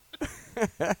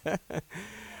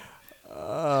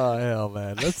Oh, hell,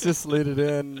 man. Let's just lead it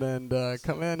in and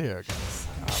come in here, guys.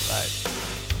 All right.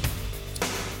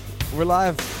 We're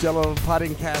live,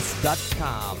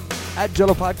 JelloPodcast.com. At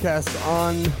Jello Podcast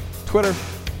on Twitter.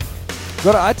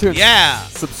 Go to iTunes. Yeah.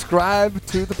 Subscribe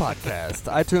to the podcast.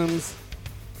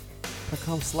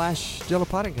 iTunes.com/Jello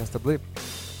Podcast, I believe.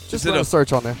 Just run a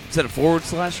search on there. Is it a forward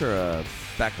slash or a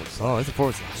backward slash? Oh, it's a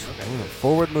forward slash. Okay.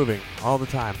 Forward moving all the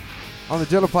time. On the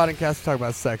Jello Podcast, we talk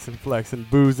about sex and flex and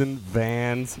boozing,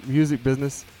 vans, music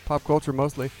business, pop culture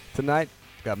mostly. Tonight,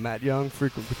 we've got Matt Young,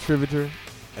 frequent contributor,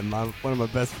 and one of my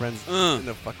best friends in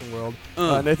the fucking world,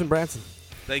 Nathan Branson.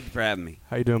 Thank you for having me.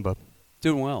 How you doing, bub?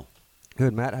 Doing well.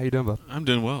 Good, Matt. How you doing, bub? I'm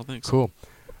doing well, thanks. Cool.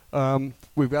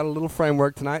 We've got a little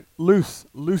framework tonight. Loose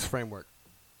framework.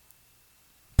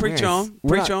 Preach on.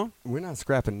 Preach on. We're not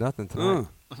scrapping nothing tonight.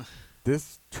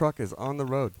 This truck is on the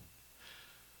road.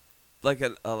 Like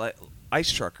a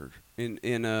ice trucker in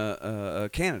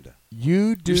Canada.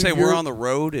 You say we're on the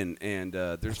road and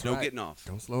there's no getting off.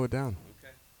 Don't slow it down.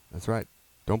 Okay. That's right.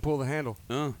 Don't pull the handle.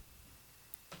 And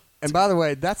by the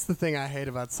way, that's the thing I hate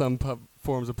about some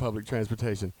forms of public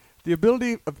transportation. The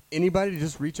ability of anybody to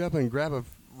just reach up and grab a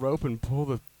rope and pull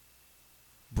the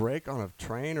brake on a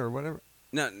train or whatever.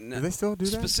 No. Do they still do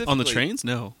that? On the trains?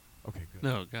 No. Okay, good.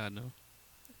 No, God, no.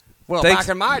 Well, back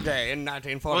in my day, in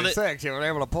 1946, you were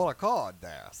able to pull a cord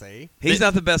there, see? He's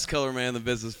not the best color man in the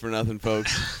business for nothing,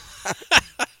 folks.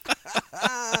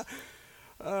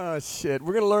 Oh, shit.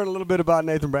 We're going to learn a little bit about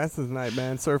Nathan Branson tonight,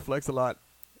 man. Surf Flex a lot.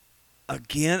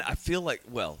 Again, I feel like,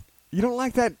 well. You don't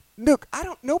like that? Look,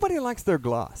 nobody likes their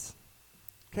gloss.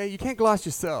 Okay? You can't gloss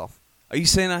yourself. Are you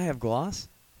saying I have gloss?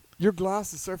 Your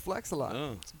gloss is Surf Flex a lot.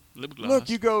 Oh. Lip gloss. Look,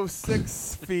 you go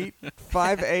 6 feet,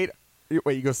 5'8".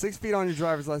 Wait, you go 6 feet on your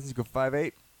driver's license, you go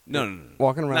 5'8"? No.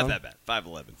 Walking around. Not that bad.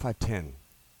 5'11". 5'10".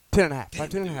 10 and a half.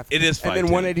 5'10" and a half. It is 5'10". And then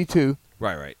 182.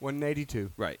 Right.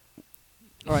 182. Right.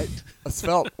 All right. A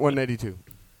svelte 182.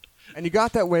 And you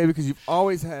got that way because you've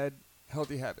always had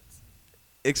healthy habits.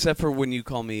 Except for when you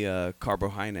call me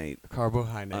carbohydrate.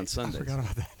 Carbohydrate. On Sundays. I forgot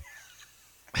about that.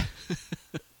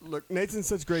 Look, Nate's in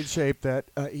such great shape that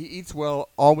he eats well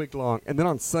all week long. And then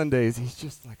on Sundays, he's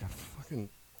just like a fucking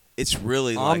It's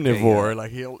really omnivore.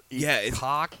 Like he'll eat it's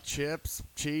cock, chips,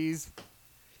 cheese.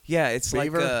 Yeah, it's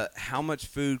beaver. like how much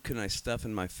food can I stuff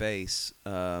in my face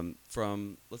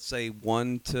from, let's say,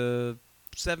 1 to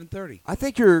 7:30. I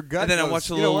think your gut And then I goes,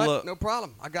 watch a you know little, what? No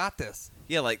problem. I got this.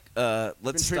 Yeah, like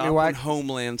let's treat me stop white. when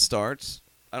Homeland starts.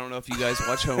 I don't know if you guys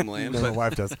watch Homeland, No, but my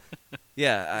wife does.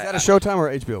 yeah, Is that a Showtime or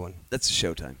HBO one? That's a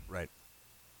Showtime. Right.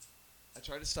 I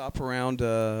try to stop around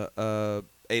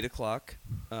 8 o'clock.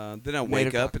 Then I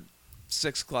wake up at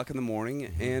 6 o'clock in the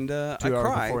morning and I 2 hours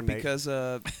cry before Nate. because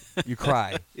You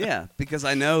cry. yeah, because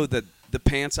I know that the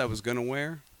pants I was going to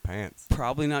wear Pants.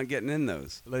 probably not getting in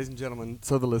those. Ladies and gentlemen,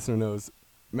 so the listener knows,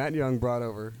 Matt Young brought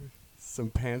over some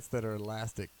pants that are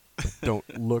elastic, but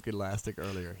don't look elastic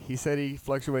earlier. He said he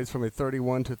fluctuates from a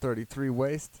 31 to 33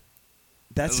 waist.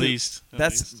 That's At least.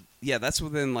 that's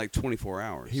within like 24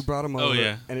 hours. He brought him over,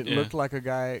 yeah, and it yeah. looked like a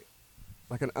guy,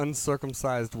 like an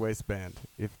uncircumcised waistband,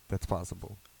 if that's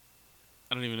possible.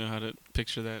 I don't even know how to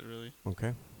picture that, really.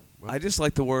 Okay. Well, I just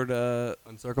like the word.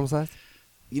 uncircumcised?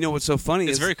 You know what's so funny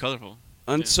It's is very colorful.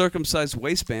 Uncircumcised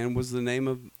Waistband was the name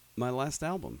of my last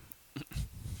album.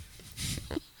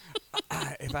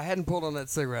 If I hadn't pulled on that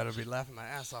cigarette, I'd be laughing my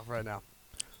ass off right now.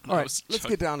 I All right, was let's chuck-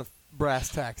 get down to brass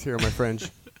tacks here, my friend.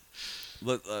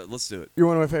 Let's do it. You're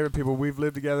one of my favorite people. We've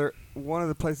lived together. One of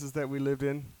the places that we lived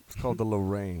in was called the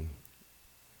Lorraine.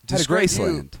 Had a great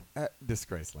view. Disgraceland.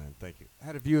 Disgraceland, thank you.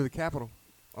 Had a view of the Capitol.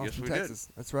 Yes, Austin, we did. Texas.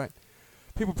 That's right.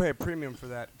 People pay a premium for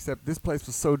that, except this place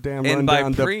was so damn And run by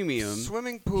down. The premium,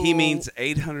 swimming pool. he means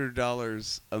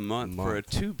 $800 a month for a Month.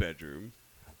 2-bedroom.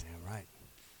 Damn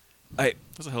right.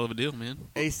 That's a hell of a deal, man.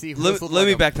 AC Let whistled me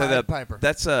like a back that Pied up. Piper.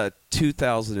 That's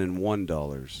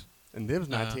 $2,001. And them's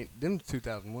them's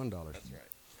 $2,001. That's right.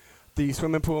 The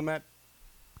swimming pool, Matt,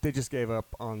 they just gave up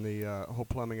on the whole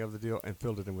plumbing of the deal and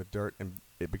filled it in with dirt, and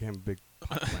it became a big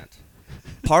pot plant.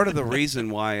 Part of the reason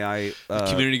why I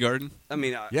Community garden. I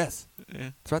mean, Yes.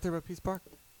 Yeah. It's right there by Peace Park.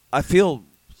 I feel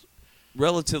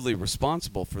relatively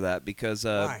responsible for that because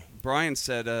Why? Brian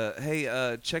said,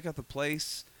 "Hey, check out the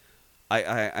place." I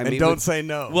And meet don't with, say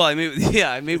no. Well, I mean,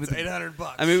 yeah, I meet it's with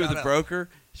 $800. I meet with Shut the up. broker.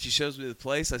 She shows me the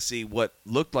place. I see what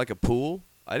looked like a pool.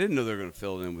 I didn't know they were going to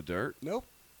fill it in with dirt. Nope.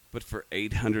 But for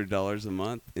 $800 a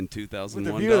month in With $2,001,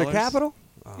 the view of the Capitol?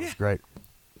 Oh, Yeah. that's great.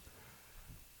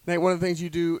 Nate, one of the things you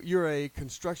do, you're a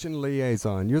construction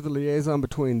liaison. You're the liaison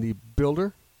between the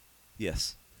builder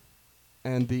Yes.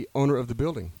 and the owner of the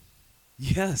building,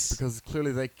 Yes. because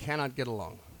clearly they cannot get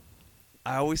along.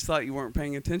 I always thought you weren't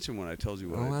paying attention when I told you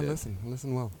what I did. I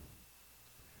listen well.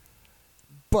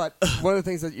 But one of the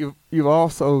things that you've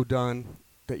also done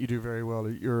that you do very well,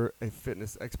 you're a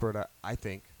fitness expert, I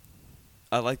think.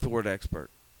 I like the word expert.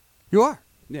 You are.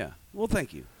 Yeah. Well,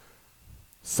 thank you.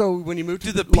 So when you moved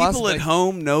Do to the Las people at Vegas-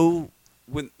 home know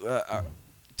when?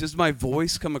 Does my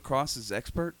voice come across as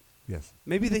expert? Yes.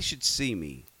 Maybe they should see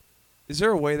me. Is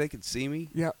there a way they could see me?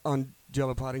 Yeah, on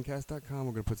jellopodcast.com,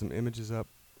 we're going to put some images up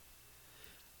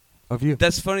of you.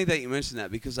 That's funny that you mentioned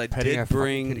that because I Petting a did fucking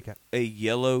bring kitty cat. a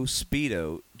yellow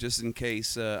Speedo just in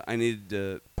case I needed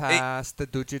to. Pass the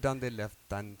Ducci down the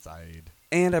left-hand side.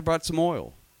 And I brought some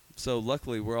oil. So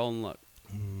luckily, we're all in luck.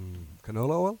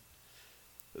 Canola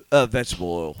oil?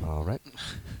 Vegetable oil. All right.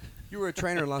 You were a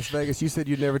trainer in Las Vegas. You said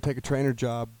you'd never take a trainer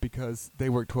job because they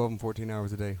work 12 and 14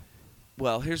 hours a day.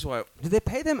 Well, here's why. Did they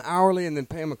pay them hourly and then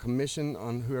pay them a commission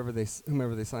on whomever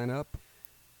they sign up?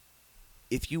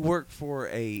 If you work for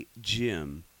a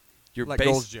gym, you're Like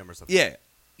Gold's Gym or something. Yeah,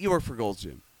 you work for Gold's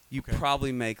Gym. You Okay.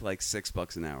 probably make like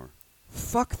 $6 an hour.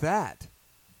 Fuck that.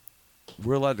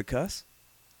 We're allowed to cuss?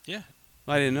 Yeah.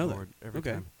 I didn't know Lord, that. every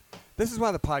Okay. time. This is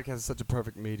why the podcast is such a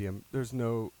perfect medium. There's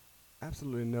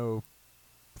absolutely no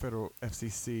federal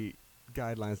FCC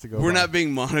guidelines to go We're by. not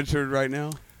being monitored right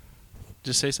now.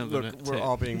 Just say something. Look, we're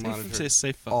all being monitored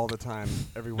Say fuck. all the time,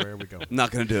 everywhere we go. I'm not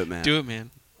going to do it, man. Do it,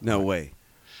 man. No way.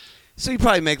 So you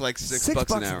probably make like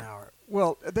 $6 an hour.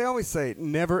 Well, they always say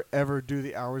never ever do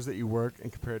the hours that you work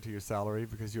and compare it to your salary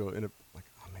because you'll end up like,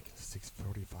 I'm making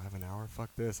 $6.45 an hour. Fuck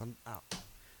this, I'm out.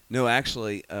 No,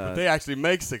 actually. But they actually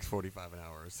make $6.45 an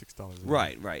hour, or $6 an hour.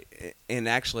 Right. And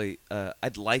actually,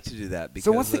 I'd like to do that because.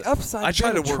 So what's the upside? I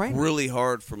try to of being a work trainer? really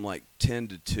hard from like 10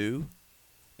 to 2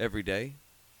 every day.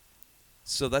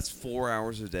 So that's 4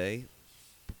 hours a day.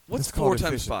 What's That's called 4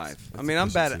 times efficiency. 5? I That's mean, I'm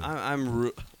bad. At, efficiency.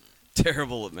 I'm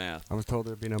terrible at math. I was told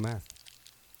there'd be no math.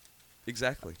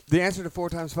 Exactly. The answer to 4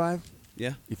 times 5?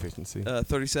 Yeah. Efficiency.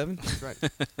 37. That's right.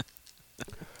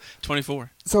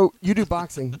 24. So you do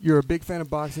boxing. You're a big fan of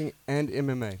boxing and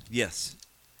MMA. Yes.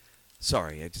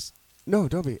 Sorry, I just. No,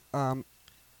 don't be.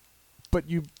 But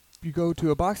you go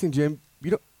to a boxing gym.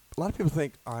 You don't. A lot of people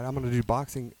think, all right, I'm going to do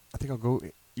boxing. I think I'll go.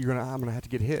 I'm going to have to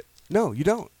get hit. No, you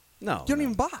don't. No. You don't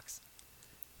even box.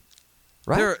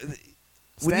 Right? When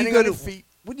Standing you go on to your feet.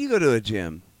 when you go to a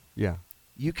gym, Yeah.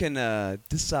 you can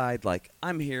decide like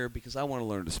I'm here because I want to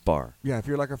learn to spar. Yeah. If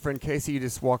you're like our friend Casey, you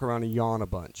just walk around and yawn a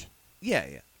bunch. Yeah.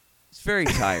 It's very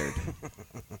tired.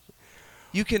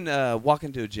 You can walk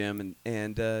into a gym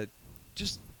and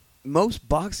just most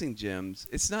boxing gyms.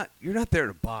 You're not there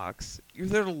to box. You're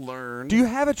there to learn. Do you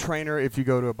have a trainer if you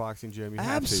go to a boxing gym? You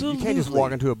have to. You can't just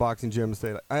walk Absolutely. into a boxing gym and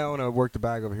say, I want to work the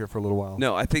bag over here for a little while.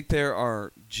 No, I think there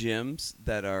are gyms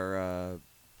that are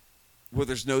where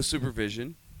there's no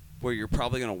supervision, where you're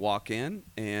probably going to walk in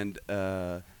and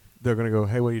They're going to go,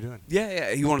 hey, what are you doing? yeah,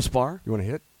 you want to spar? You want to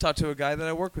hit? Talked to a guy that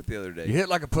I worked with the other day. You hit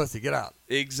like a pussy. Get out.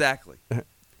 Exactly.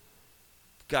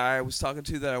 Guy I was talking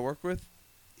to that I work with,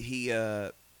 he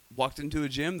walked into a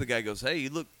gym. The guy goes, hey,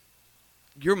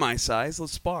 you're my size.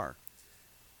 Let's spar.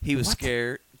 He was What?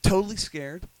 scared, totally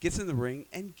scared, gets in the ring,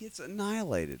 and gets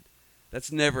annihilated.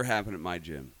 That's never happened at my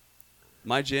gym.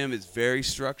 My gym is very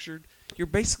structured. You're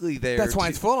basically there. That's why to-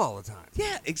 it's full all the time.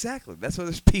 Yeah, exactly. That's why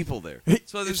there's people there.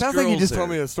 That's why It there's sounds like you girls just there. told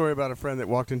me a story about a friend that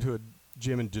walked into a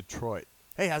gym in Detroit.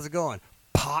 Hey, how's it going?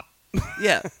 Pop.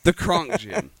 Yeah, the Kronk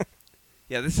gym.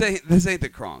 Yeah, this ain't the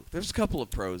Kronk. There's a couple of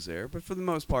pros there, but for the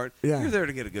most part, Yeah. you're there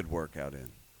to get a good workout in.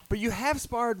 But you have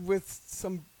sparred with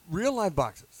some real life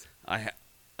boxers. I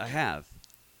have.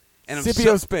 And I'm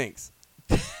Scipio Spinks.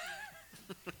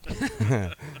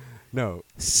 No.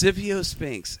 Scipio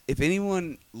Spinks. If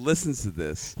anyone listens to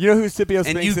this You know who Scipio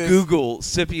Spinks and you is? Google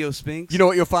Scipio Spinks, You know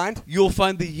what you'll find? you'll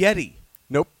find the Yeti.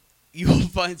 Nope. You'll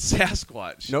find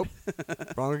Sasquatch. Nope.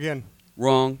 Wrong again.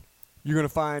 Wrong. You're going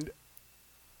to find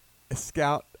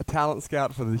a talent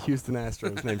scout for the Houston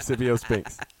Astros named Scipio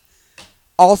Spinks.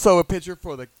 Also a pitcher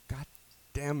for the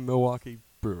goddamn Milwaukee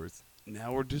Brewers.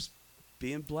 Now we're just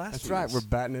being blasphemous. That's right. We're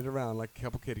batting it around like a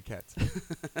couple kitty cats.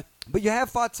 But you have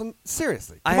fought some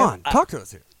seriously. I Come have- on, talk to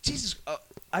us here. Jesus,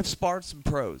 I've sparred some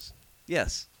pros.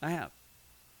 Yes, I have.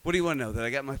 What do you want to know? That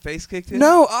I got my face kicked in?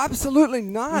 No, absolutely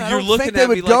not. Well, I you're don't looking think they at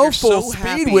me would like go you're full so speed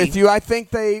happy. with you. I think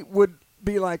they would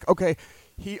be like, okay,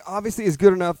 he obviously is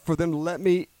good enough for them to let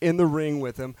me in the ring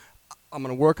with him. I'm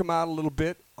going to work him out a little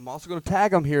bit. I'm also going to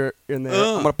tag him here and there.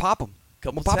 I'm going to pop him.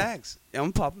 Couple pop him. tags. Yeah,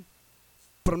 I'm popping.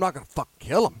 But I'm not going to fucking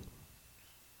kill him.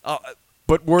 Oh,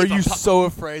 But were If I you pop- so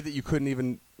afraid that you couldn't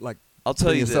even, like, I'll tell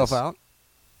bring you yourself this. out?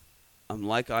 I'm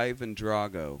like Ivan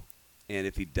Drago, and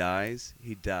if he dies,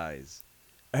 he dies.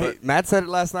 Hey, Matt said it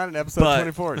last night in episode but-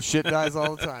 24. Shit dies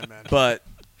all the time, man. But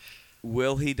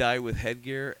will he die with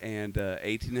headgear and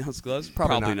 18-ounce gloves?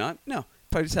 Probably not. No,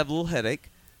 probably just have a little headache.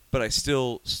 But I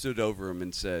still stood over him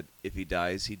and said, if he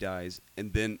dies, he dies.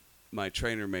 And then my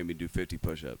trainer made me do 50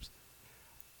 push-ups.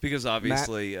 Because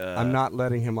obviously... I'm not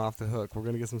letting him off the hook. We're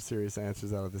going to get some serious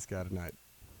answers out of this guy tonight.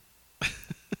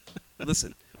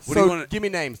 Listen, what So, do you want? give me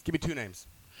names. Give me 2 names.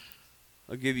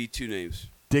 I'll give you 2 names.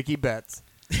 Dickie Betts.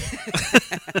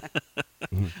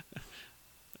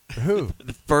 Who?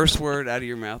 The first word out of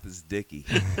your mouth is Dickie.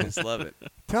 I just love it.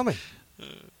 Tell me.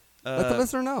 Let the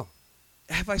listener know.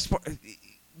 Have I sparred?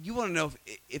 You want to know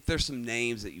if there's some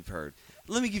names that you've heard.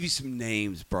 Let me give you some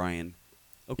names, Brian.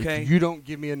 Okay? If you don't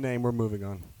give me a name, we're moving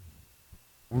on.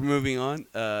 We're moving on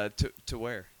to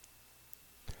where?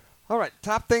 All right.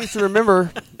 Top things to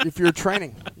remember if you're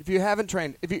training. If you haven't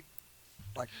trained. If you,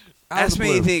 like, out of Ask the me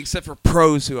blue. anything except for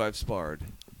pros who I've sparred.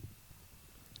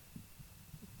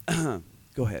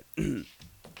 Go ahead. Okay,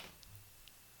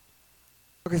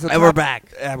 so And we're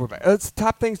back. Yeah, we're back. It's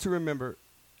top things to remember.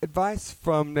 Advice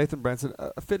from Nathan Branson,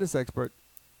 a fitness expert.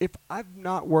 If I've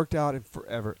not worked out in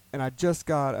forever and I just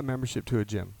got a membership to a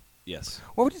gym, Yes.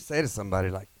 what would you say to somebody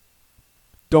like,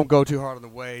 don't go too hard on the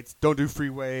weights, don't do free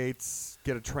weights,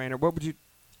 get a trainer? What would you?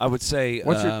 I would say.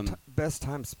 What's your best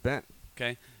time spent?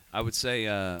 Okay. I would say.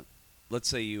 Let's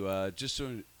say you just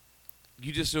joined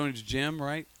a gym,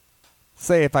 right?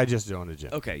 Say if I just joined a gym.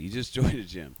 Okay, you just joined a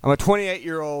gym. I'm a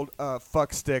 28-year-old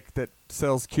fuck stick that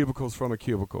sells cubicles from a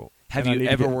cubicle. Have and I you need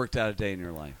to ever get- worked out a day in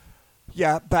your life?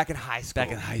 Yeah, back in high school.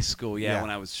 Back in high school, yeah, Yeah.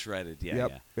 when I was shredded, yeah,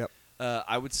 Yep. yeah.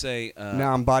 I would say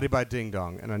Now I'm body by ding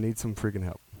dong, and I need some freaking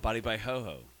help. body by ho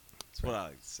ho. That's what I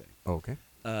like to say. Okay.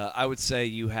 I would say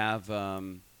you have How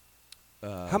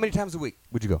many times a week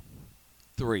would you go?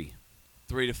 3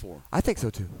 to 4. I think so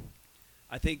too.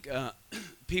 I think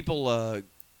people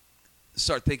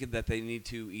start thinking that they need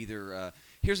to either.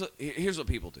 Here's what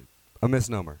people do. A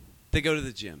misnomer. They go to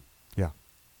the gym. Yeah.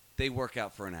 They work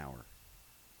out for an hour,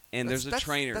 and there's a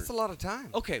trainer. That's a lot of time.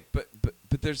 Okay, but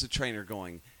there's a trainer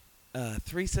going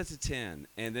 3 sets of 10,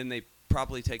 and then they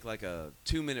probably take like a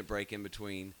 2-minute break in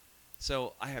between.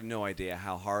 So I have no idea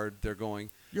how hard they're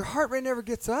going. Your heart rate never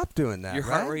gets up doing that. Your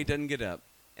right? heart rate doesn't get up,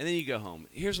 and then you go home.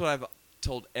 Here's what I've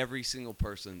told every single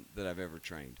person that I've ever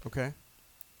trained. Okay.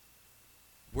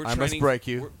 We're I must training, break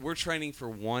you. We're training for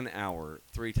 1 hour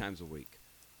 3 times a week.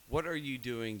 What are you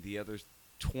doing the other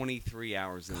 23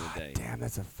 hours in a day? Damn,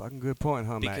 that's a fucking good point,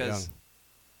 huh, Matt Young? Because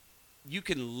you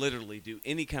can literally do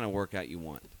any kind of workout you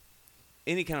want.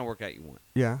 Any kind of workout you want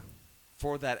Yeah.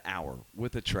 for that hour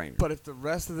with a trainer. But if the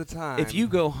rest of the time, if you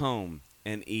go home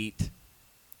and eat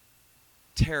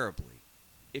terribly,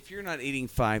 if you're not eating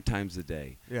 5 times a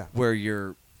day, yeah, where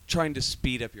you're trying to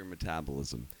speed up your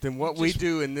metabolism, then what we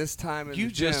do in this time in you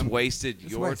the just gym, wasted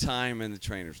just your wasted. time and the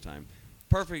trainer's time.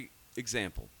 Perfect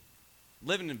example.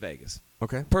 Living in Vegas,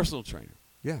 Okay. personal trainer.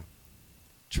 Yeah.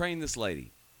 Train this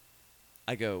lady.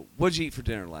 I go, what'd you eat for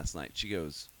dinner last night? She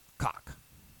goes, Cock.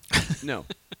 no,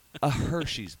 a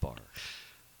Hershey's bar.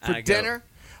 And For I go- dinner,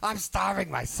 I'm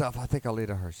starving myself. I think I'll eat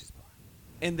a Hershey's bar.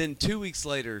 And then 2 weeks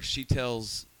later, she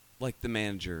tells, like, the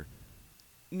manager,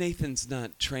 Nathan's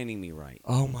not training me right.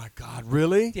 Oh my God,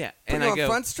 really? Yeah, Put and me I on go,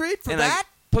 Front Street for and that?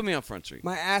 put me on Front Street.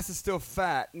 My ass is still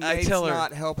fat. I Nate's tell her-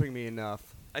 not helping me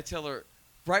enough. I tell her,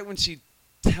 right when she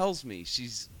tells me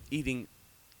she's eating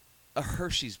a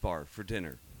Hershey's bar for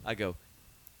dinner, I go,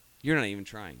 you're not even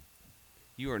trying.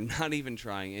 You are not even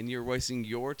trying, and you're wasting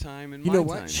your time and You my know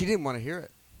what? time. She didn't want to hear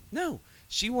it. No,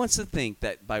 she wants to think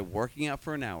that by working out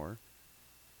for an hour,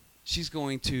 she's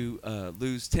going to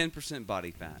lose 10%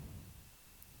 body fat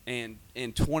and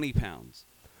 20 pounds.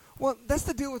 Well, that's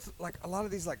the deal with like a lot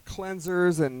of these like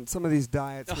cleansers and some of these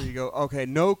diets where you go, okay,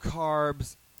 no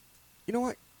carbs. You know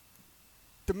what?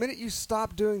 The minute you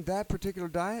stop doing that particular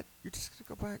diet, you're just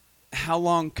gonna go back. How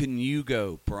long can you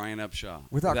go, Brian Upshaw,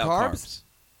 Without carbs?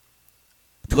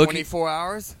 Looking- 24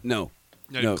 hours? No.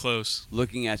 No, No. close.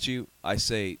 Looking at you, I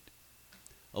say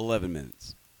 11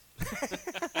 minutes.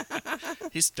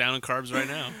 He's down on carbs right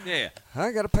now. Yeah.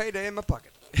 I got a payday in my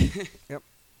pocket. Yep.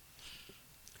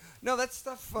 No, that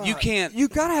stuff. You can't- You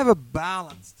gotta have a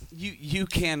balanced. You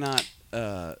cannot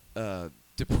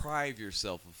deprive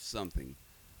yourself of something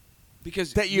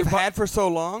because That you've your bo- had for so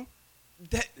long.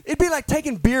 that It'd be like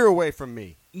taking beer away from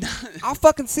me. I'll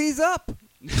fucking seize up.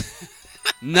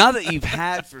 now that you've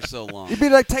had for so long. It'd be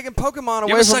like taking Pokemon You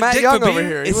away ever from suck Matt dick Young for over beer?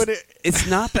 here. He It's, would've- it's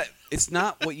not that. It's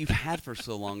not what you've had for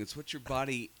so long. It's what your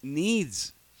body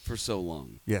needs for so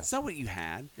long. Yeah. It's not what you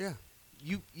had. Yeah.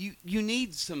 You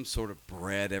need some sort of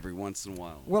bread every once in a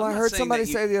while. Well, I'm I not heard saying somebody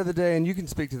that say the other day, and you can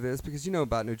speak to this because you know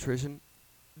about nutrition.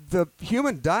 the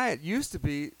human diet used to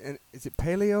be, and is it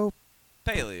paleo?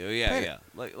 Paleo, yeah, Paleo. yeah.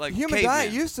 Like Human caveman.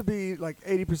 diet used to be like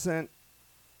 80%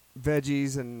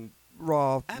 veggies and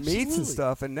raw meats Absolutely. and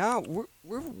stuff, and now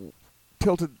we're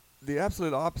tilted the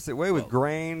absolute opposite way with Well-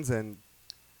 grains and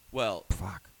Well,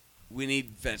 fuck. we need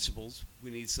vegetables.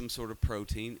 We need some sort of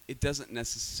protein. It doesn't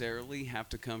necessarily have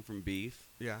to come from beef,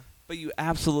 Yeah. but you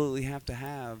absolutely have to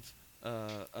have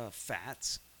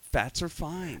fats. Fats are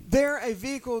fine. They're a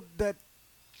vehicle that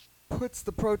puts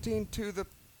the protein to the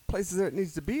places that it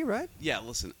needs to be, right? Yeah,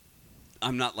 listen,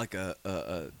 I'm not like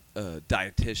a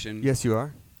dietitian. Yes, you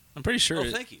are. I'm pretty sure.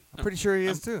 Oh, thank you. I'm pretty sure he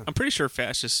is too. I'm pretty sure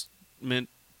fat's just meant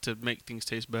to make things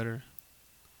taste better.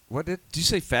 What did? Did you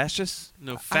say fascist?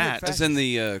 No, I heard fat. fat. As in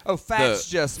the Oh, fat's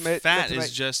the- just made. Fat to is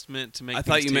make- just meant to make. I things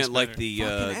thought you taste meant like better. the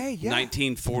Fucking A, yeah.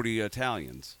 1940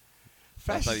 Italians.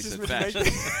 I thought you Fascist said is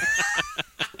fascist.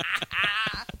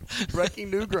 breaking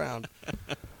new ground.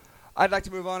 I'd like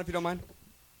to move on if you don't mind.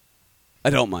 I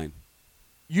don't mind.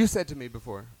 You said to me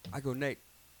before, I go, Nate,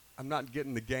 I'm not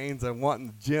getting the gains I want in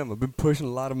the gym. I've been pushing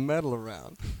a lot of metal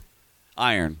around,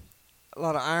 Iron. a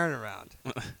lot of iron around.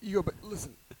 You go, but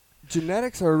listen,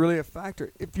 genetics are really a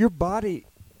factor. If your body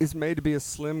is made to be a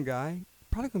slim guy, you're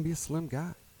probably going to be a slim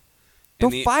guy.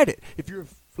 Don't the- fight it. If you're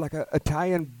like a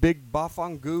Italian big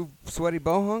bafangoo sweaty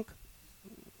bohunk,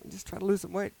 just try to lose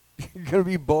some weight. You're going to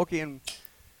be bulky and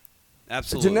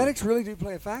Absolutely. genetics really do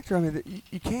play a factor. I mean,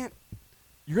 you can't.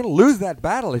 You're going to lose that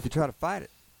battle if you try to fight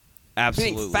it.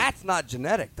 Absolutely. Meaning fat's not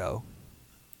genetic though.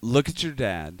 Look at your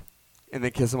dad. And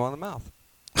then kiss him on the mouth.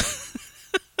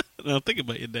 No, think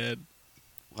about your dad.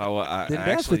 Well, I Then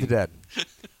dance with actually, your dad.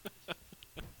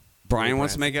 Brian Hey,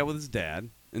 wants to Branson. make out with his dad.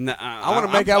 And I want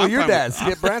to make out with your dad,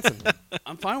 Skip Branson.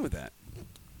 I'm fine with that.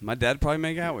 My dad probably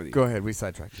make out with you. Go ahead, we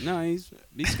sidetracked. No, he's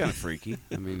kind of freaky.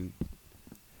 I mean,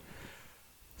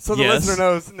 So the Yes. listener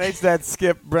knows Nate's dad,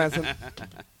 Skip Branson.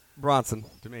 Bronson,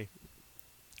 to me.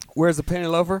 Wears a penny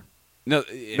loafer, no,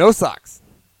 no socks.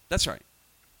 That's right.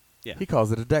 Yeah. He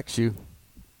calls it a deck shoe.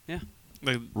 Yeah.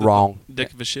 Like the Wrong.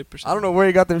 deck of a ship or I something. don't know where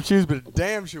you got them shoes, but it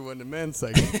damn sure wasn't a men's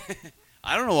segment.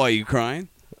 I don't know why you crying.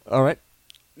 All right.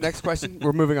 Next question.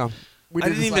 We're moving on. We I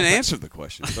did didn't this even last answer the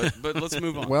question, but let's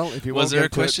move on. time. Well, if you Was won't there get a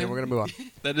to it, question? then we're going to move on.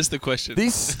 That is the question.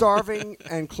 These starving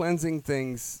and cleansing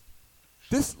things,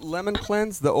 this lemon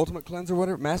cleanse, the ultimate cleanse or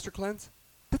whatever, master cleanse,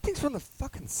 that thing's from the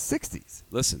fucking 60s.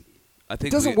 Listen, I It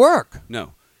think doesn't work.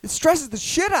 No, It stresses the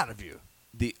shit out of you.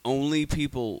 the only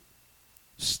people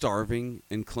starving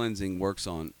and cleansing works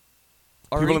on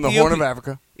are People in the Horn of Ethiopian-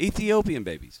 Africa. Ethiopian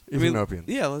babies. Ethiopians.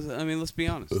 Yeah, let's be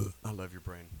honest. I love your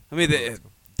brain. I mean,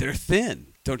 they're thin.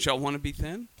 Don't y'all want to be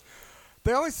thin?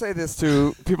 They always say this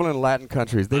to people in Latin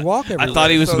countries. They walk everywhere. I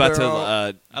thought he was so about they're to all-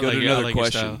 I go like to your- I another like your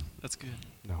question. style. That's good.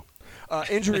 No.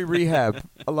 Injury rehab.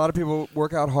 A lot of people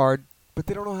work out hard, but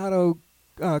they don't know how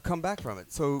to come back from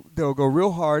it. So they'll go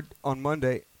real hard on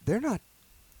Monday. They're not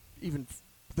even.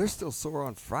 They're still sore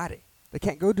on Friday. They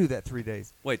can't go do that 3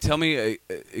 days. Wait, tell me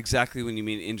exactly when you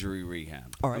mean injury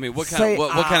rehab. All right. I mean, what Say kind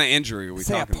what I- kind of injury are we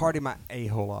Say I talking party about? my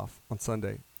a-hole off on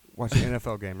Sunday, watch an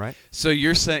NFL game, right? So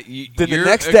you're saying Then the you're,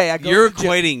 next day I go you're to the gym.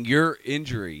 equating your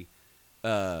injury.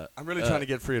 I'm really trying to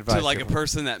get free advice to like a here.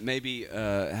 person that maybe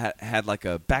had like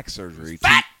a back surgery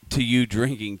to you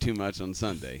drinking too much on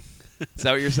Sunday. Is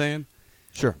that what you're saying?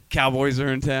 Sure. Cowboys are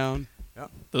in town.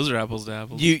 Those are apples to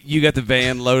apples. You got the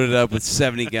van loaded up with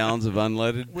 70 gallons of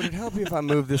unleaded. Would it help you if I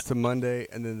moved this to Monday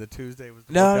and then the Tuesday was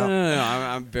the No, workout? no.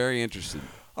 I'm very interested.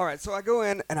 All right, so I go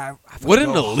in and I What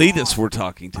an go elitist hard. we're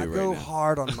talking to I right go now.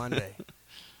 hard on Monday.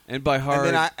 And by hard,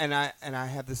 And then I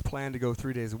have this plan to go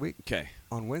 3 days a week. okay.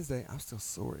 On Wednesday, I'm still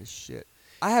sore as shit.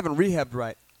 I haven't rehabbed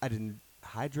right. I didn't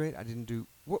hydrate. I didn't do.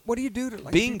 What do you do to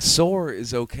like? Being sore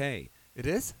is okay. it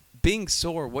is Being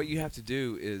sore, what you have to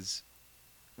do is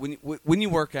when you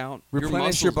work out,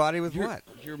 replenish your body with your, what?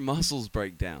 Your muscles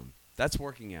break down. That's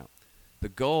working out. The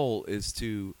goal is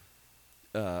to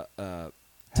Have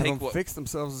take them what fix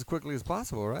themselves as quickly as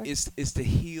possible, right? is to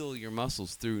heal your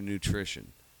muscles through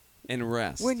nutrition and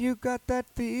rest. When you got that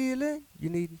feeling, you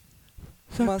need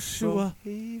muscle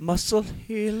healing. muscle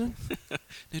healing.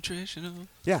 Nutritional.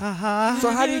 Yeah.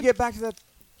 So how do you get back to that?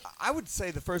 I would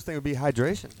say the first thing would be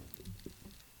hydration.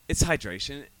 It's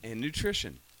hydration and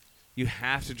nutrition. You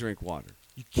have to drink water.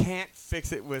 You can't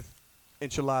fix it with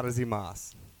enchiladas y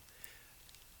mas.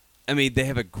 I mean, they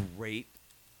have a great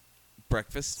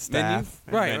breakfast Staff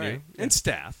and menu. menu. Right. Yeah. And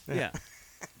staff. Yeah. Yeah.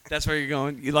 That's where you're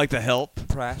going. You like the help?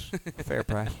 Prash, fair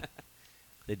prash.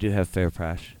 They do have fair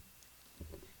prash.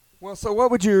 Well, so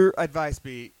what would your advice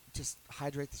be? Just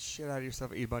hydrate the shit out of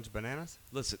yourself. Eat a bunch of bananas.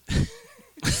 Listen,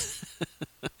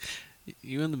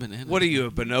 You and the banana. what are you,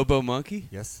 a bonobo monkey?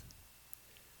 Yes.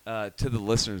 to the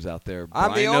listeners out there, I'm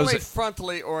the Brian knows only it.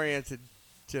 frontally oriented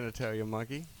genitalia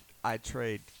monkey. I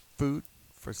trade food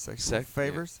for sexual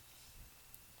favors,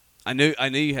 I knew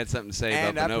you had something to say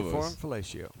and I about perform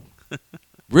bonobos. fellatio.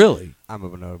 Really? I'm a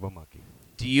bonobo monkey.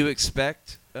 Do you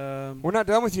expect? We're not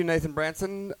done with you, Nathan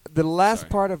Branson. The last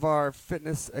Sorry. part of our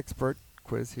fitness expert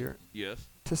quiz here. Yes.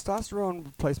 Testosterone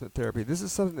replacement therapy. This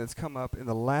is something that's come up in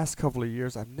the last couple of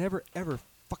years. I've never, ever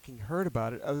fucking heard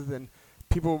about it other than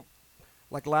people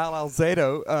like Lyle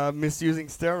Alzado misusing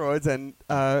steroids and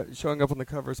showing up on the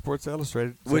cover of Sports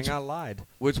Illustrated Which- saying I lied.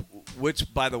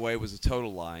 Which, by the way, was a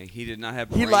total lie. He did not have.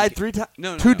 He brain lied 3 times.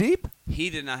 No, no, Too no. deep? He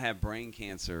did not have brain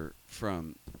cancer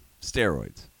from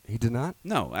steroids. He did not?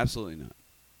 No, absolutely not.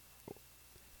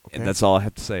 Okay. And that's all I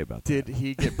have to say about Did that.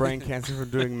 he get brain cancer from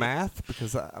doing math?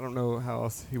 Because I don't know how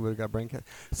else he would have got brain cancer.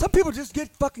 Some people just get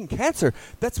fucking cancer.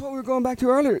 That's what we were going back to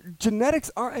earlier. Genetics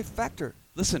are a factor.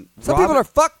 Listen, Some people are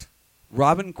fucked.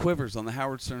 Robin Quivers on the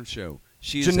Howard Stern Show.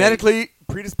 She's Genetically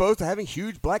predisposed to having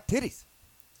huge black titties.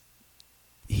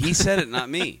 he said it, not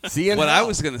me. See you in what I hell.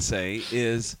 was going to say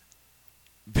is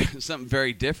something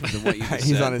very different than what you just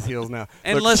He's said. on his heels now.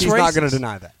 And Look, less she's not going racist. to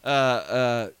deny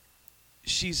that.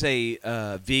 She's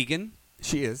a vegan.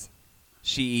 She is.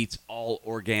 She eats all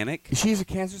organic. She's a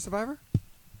cancer survivor?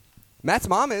 Matt's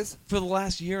mom is. For the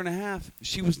last year and a half,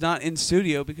 she was not in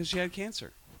studio because she had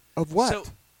cancer. Of what? So,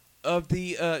 of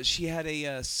the she had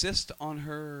a cyst on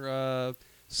her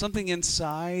something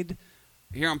inside.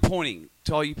 Here I'm pointing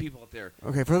to all you people out there.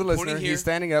 okay, for the Pointing listener, here. he's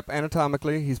standing up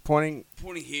anatomically. He's pointing.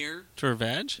 Pointing here, To her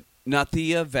vag? not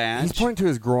the vag. He's pointing to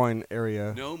his groin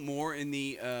area. No, more in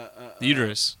the The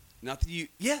uterus. Not the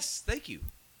yes, thank you.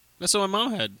 That's what my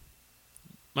mom had.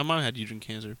 My mom had uterine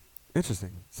cancer.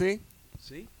 Interesting. See?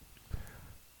 See,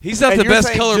 he's not And the you're best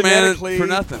saying color man genetically for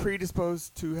nothing.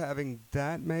 predisposed to having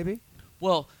that, maybe?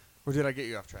 Well, Or did I get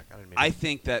you off track? I didn't mean I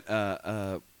think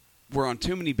that we're on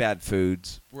too many bad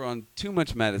foods. We're on too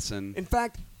much medicine. In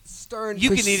fact, Stern, You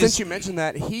can eat since his- you mentioned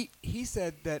that, he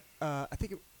said that I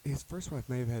think his first wife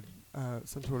may have had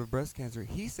some sort of breast cancer.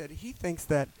 He said he thinks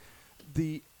that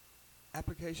the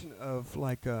application of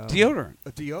like Deodorant.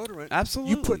 a deodorant,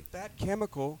 Absolutely. you put that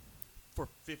chemical for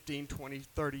 15, 20,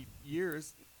 30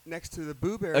 years next to the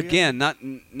boob area. Again,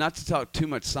 not to talk too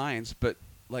much science, but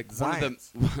like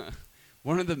Science.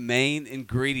 one of the main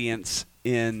ingredients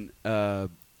in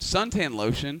suntan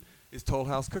lotion. is Toll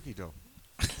House cookie dough.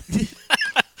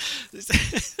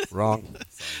 Wrong.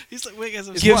 He's like, wait, guys,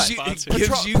 I'm Gives you, sponsored. it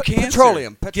gives you cancer.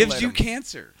 petroleum. Gives you Petrolatum.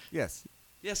 cancer. Yes.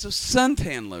 Yeah, so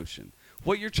suntan lotion.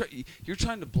 What you're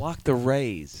trying to block the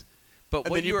rays, but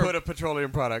And what then you are put a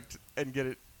petroleum product and get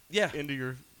it yeah. into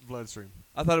your bloodstream.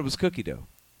 I thought it was cookie dough.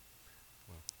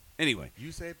 Anyway,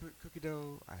 You say cookie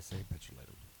dough, I say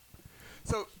petrolatum.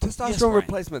 So, testosterone Yes, Brian.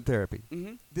 replacement therapy.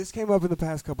 mm-hmm. This came up in the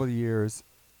past couple of years.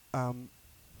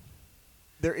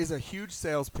 There is a huge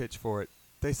sales pitch for it.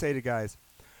 They say to guys,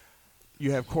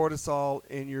 you have cortisol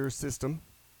in your system.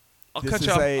 I'll This cut is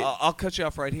you off. a- I'll cut you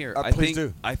off right here. Please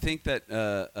do. I think that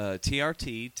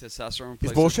TRT, testosterone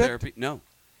replacement bullshit? therapy,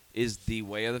 is the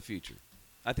way of the future.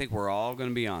 I think we're all going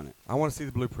to be on it. I want to see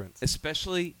the blueprints.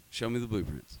 Especially, show me the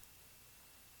blueprints.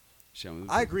 Show me.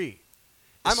 The I blueprints. agree.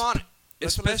 I'm on it. Let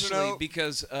the listener Especially know.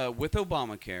 because with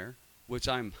Obamacare, which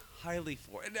I'm highly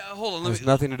for. Hold on, It has let me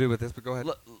nothing to do with this, but go ahead.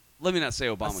 let me not say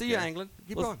Obamacare. I see you angling.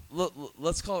 Keep going.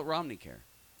 Let's call it Romney Care,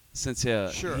 since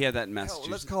Sure. he had that in Hell, Massachusetts.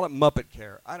 let's call it Muppet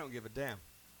Care. I don't give a damn.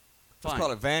 Fine. Let's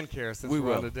call it Van Care since We we're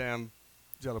on will. the damn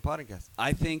Jello podcast.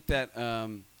 I think that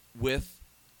with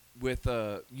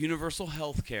universal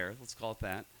health care, let's call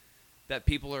it that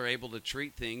people are able to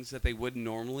treat things that they wouldn't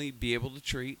normally be able to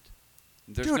treat.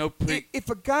 There's Dude, no if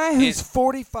a guy who's and-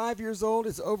 45 years old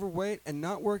is overweight and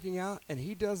not working out, and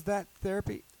he does that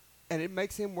therapy, and it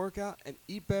makes him work out and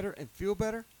eat better and feel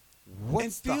better,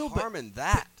 what's the feel be- harm in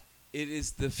that? It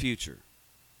is the future.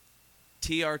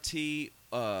 TRT,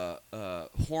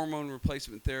 hormone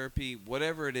replacement therapy,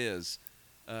 whatever it is,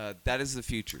 that is the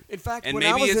future. In fact, And when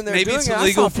I maybe was it's- in there maybe doing it's it, I saw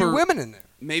illegal a few for- women in there.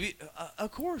 Maybe,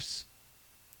 of course.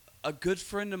 A good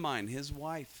friend of mine, his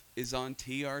wife, is on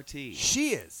TRT.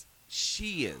 She is.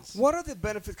 She is. What are the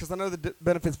benefits? Because I know the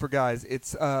benefits for guys.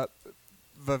 It's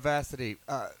vivacity,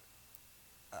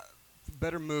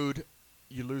 better mood.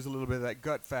 You lose a little bit of that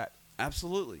gut fat.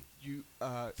 Absolutely. You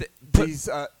put- these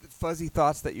fuzzy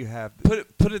thoughts that you have.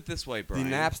 Put it this way, The Brian.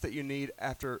 naps that you need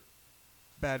after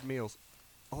bad meals.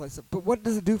 All that stuff. But what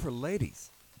does it do for ladies?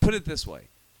 Put it this way.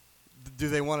 Do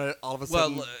they want to all of a Well,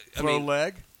 sudden I throw mean,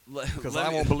 leg? Le- Because let I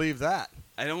me- won't believe that.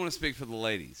 I don't want to speak for the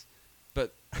ladies,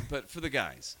 but for the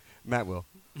guys. Matt will.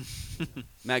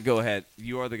 Matt, go ahead.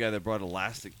 You are the guy that brought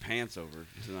elastic pants over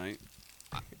tonight.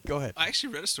 Go ahead. I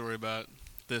actually read a story about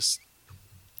this.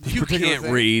 You particular can't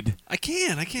thing? read. I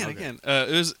can. Okay.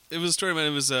 It was a story about it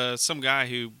was some guy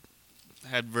who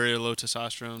had very low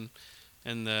testosterone,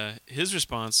 and his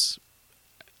response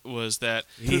was that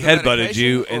He To the headbutted medication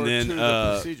you, or and then to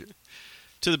the procedure?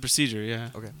 to the procedure, yeah,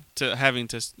 Okay. to having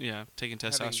taking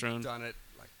testosterone. Having done it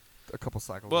like a couple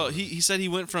cycles. Well, he said he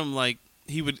went from like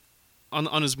he would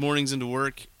on his mornings into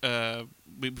work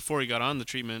before he got on the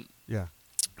treatment. Yeah.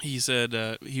 He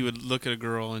said he would look at a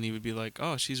girl and he would be like,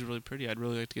 "Oh, she's really pretty. I'd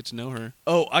really like to get to know her."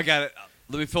 Oh, I got it.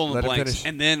 Let me fill in Let the him blanks. finish.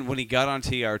 And then when he got on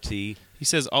TRT, He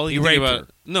says all he, He can think raped about.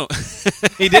 her. No,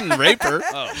 he didn't rape her.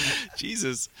 oh,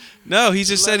 Jesus, no. He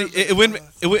just Let said him it went.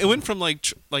 It went from like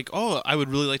oh, I would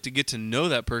really like to get to know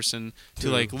that person to To-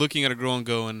 like looking at a girl and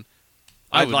going,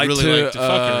 I I'd would like really to, like to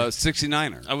fuck her.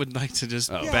 69er. I would like to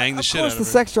just Oh. Yeah, bang the shit Of course, out the of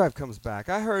her. sex drive comes back.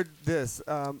 I heard this.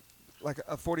 Like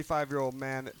a 45-year-old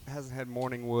man that hasn't had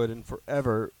morning wood in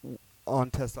forever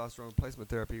on testosterone replacement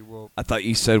therapy will. I thought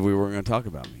you said we weren't going to talk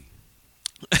about me.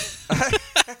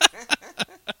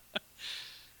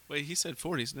 Wait, he said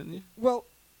 40s, didn't you? Well,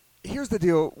 here's the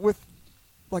deal with,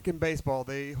 like in baseball,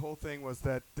 the whole thing was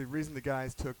that the reason the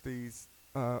guys took these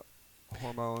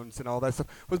hormones and all that stuff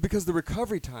was because the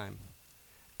recovery time.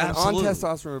 And Absolutely. on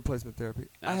testosterone replacement therapy,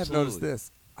 I have noticed Absolutely.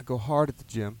 this. I go hard at the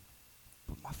gym,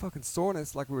 but my fucking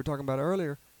soreness, like we were talking about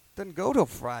earlier, doesn't go till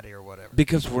Friday or whatever.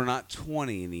 Because we're not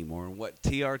 20 anymore. And what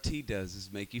TRT does is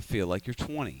make you feel like you're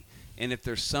 20. And if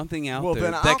there's something out Well, there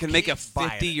then that I'll can make a keep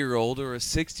buying it. 50-year-old or a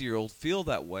 60-year-old feel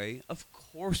that way, of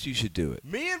course you should do it.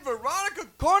 Me and Veronica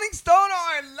Corningstone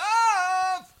are in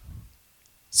love.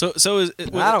 So is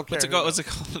it, I don't what's care it called? who What's it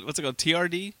called? What's it called?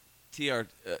 TRD,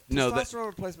 No, that Testosterone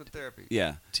replacement therapy.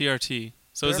 yeah. TRT.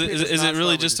 So is Therapy it does is not it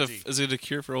really start with just a a G. is it a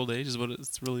cure for old age? Is what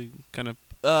it's really kind of.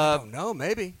 I don't know.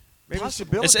 Maybe we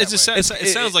should build It it that just way. it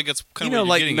sounds like it's kind you of know, what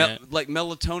like you're getting at. like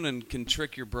melatonin can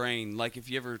trick your brain. Like if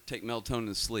you ever take melatonin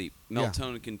to sleep, Yeah.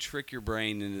 melatonin can trick your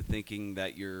brain into thinking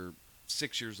that you're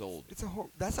 6 years old. It's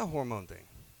that's a hormone thing.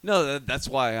 No, that's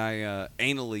why I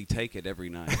anally take it every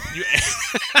night.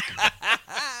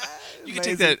 You can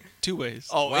take that two ways.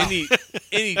 Oh,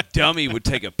 any dummy would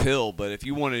take a pill, but if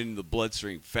you want it in the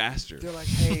bloodstream faster, They're like,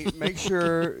 hey, make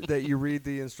sure that you read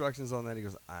the instructions on that. He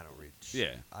goes, I don't read shit.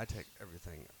 Yeah. I take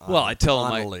everything. well, I tell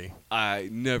him annually. I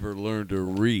never learned to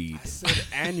read. I said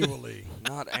annually,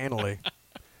 not anally.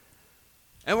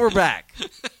 And we're back.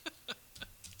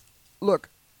 Look,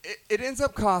 it ends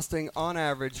up costing on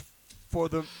average for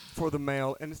the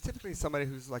male, and it's typically somebody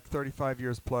who's like 35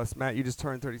 years plus. Matt, you just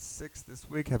turned 36 this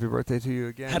week. Happy birthday to you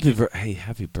again. Happy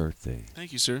birthday.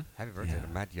 Thank you, sir. Happy birthday Yeah. to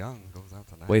Matt Young. Goes out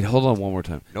tonight. Wait, hold on one more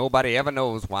time. Nobody ever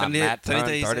knows why Funny- Matt funny turned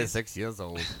that he 36 years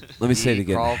old. Let me say it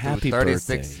again. Crawled through Happy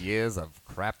 36 birthday. years of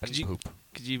crap and Could you- poop.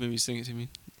 Could you maybe sing it to me?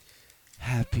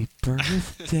 Happy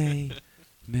birthday,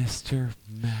 Mr.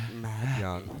 Matt. Matt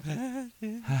Young.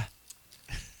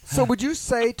 So would you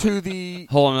say to the...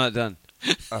 Hold on, I'm not done.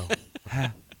 Oh.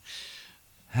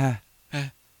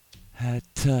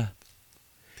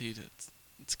 Dude,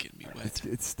 it's getting me wet.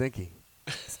 It's stinky.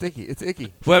 Stinky. It's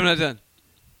icky. Well, I'm not done.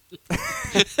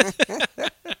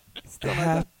 Still not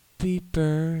done. Happy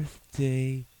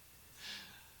birthday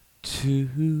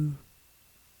to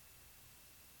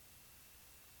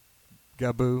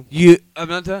Gaboo. you. I'm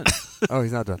not done. Oh,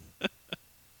 he's not done.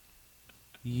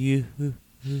 You.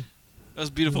 That was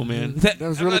beautiful, man. That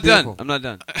was I'm really not done. beautiful. I'm not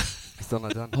done. Still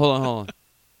not done. Hold on.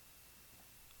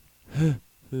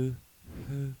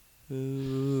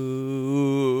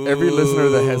 Every listener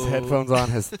that has headphones on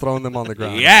has thrown them on the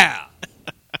ground. Yeah.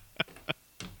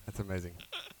 That's amazing.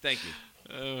 Thank you.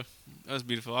 That was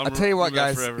beautiful. I'll tell you what, remember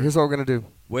that guys. forever. Here's what we're going to do.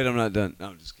 Wait, I'm not done. No,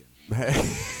 I'm just kidding.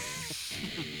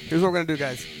 Here's what we're going to do,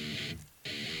 guys.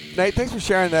 Nate, thanks for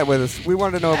sharing that with us. We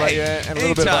wanted to know about Hey, you and a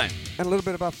little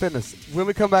bit about fitness. When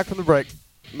we come back from the break,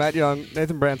 Matt Young,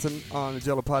 Nathan Branson on the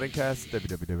Jello Podcast,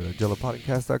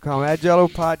 www.jellopodcast.com. Add Jello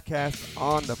Podcast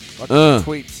on the fucking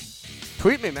tweets.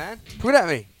 Tweet me, man. Tweet at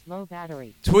me. Low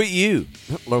battery. Tweet you.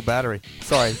 Low battery.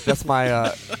 Sorry, that's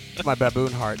my my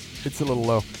baboon heart. It's a little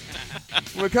low.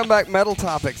 When we come back, metal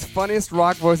topics, funniest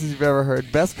rock voices you've ever heard,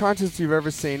 best concerts you've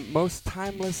ever seen, most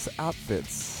timeless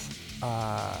outfits.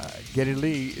 Geddy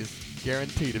Lee is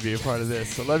guaranteed to be a part of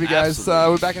this. So love you guys.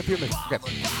 Absolutely. We're back in a few minutes.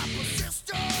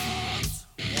 Okay.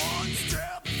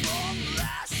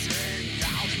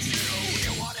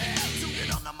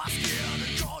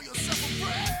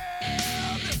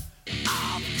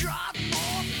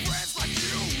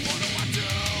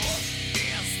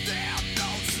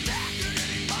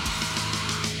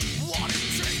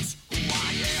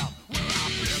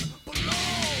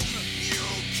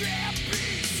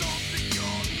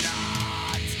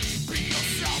 Be yourself.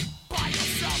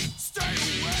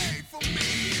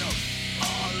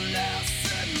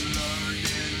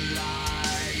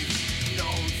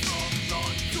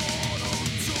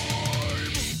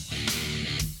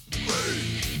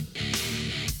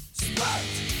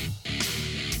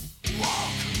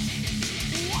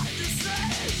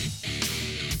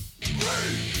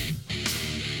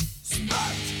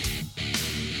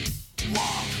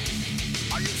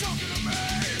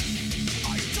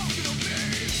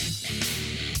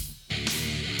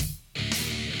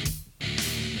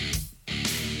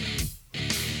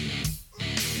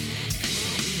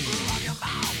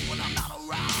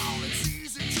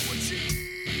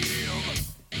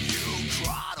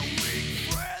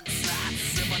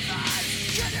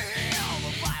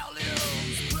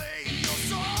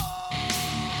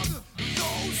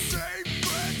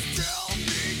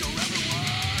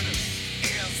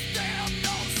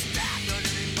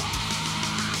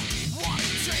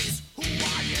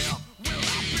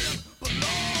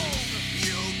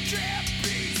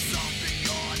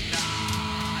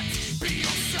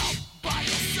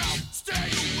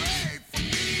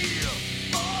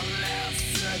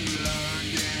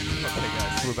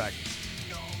 we're back.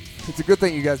 It's a good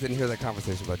thing you guys didn't hear that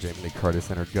conversation about Jamie Lee Curtis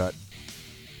and her gut.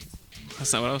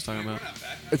 That's not what I was talking about.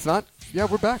 It's not? Yeah,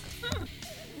 we're back.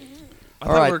 I All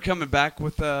thought right. we were coming back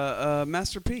with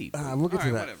Master P. We'll get All to right,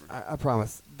 that. whatever. I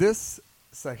promise. This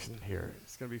section here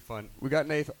is going to be fun. We got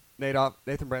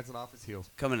Nathan Branson off his heels.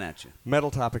 Coming at you.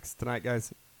 Metal topics tonight,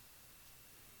 guys.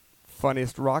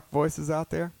 Funniest rock voices out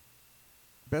there.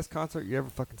 Best concert you ever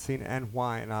fucking seen and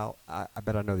why. And I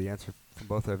bet I know the answer from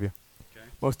both of you. Okay.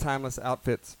 Most timeless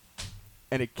outfits.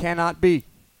 And it cannot be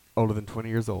older than 20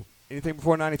 years old. Anything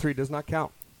before 93 does not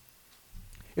count.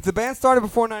 If the band started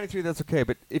before 93, that's okay.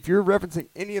 But if you're referencing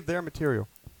any of their material,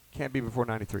 it can't be before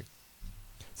 93.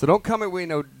 So don't come at me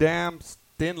no damn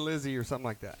Thin Lizzy or something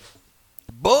like that.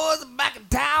 The boys are back in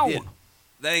town. Yeah,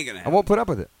 that ain't gonna I happen. won't put up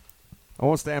with it. I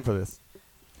won't stand for this.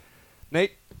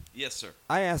 Nate, Yes, sir.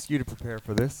 I asked you to prepare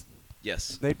for this.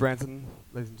 Yes. Nate Branson,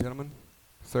 ladies and gentlemen,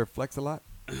 Sir Flex-a-Lot,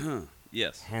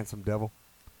 Yes. handsome devil.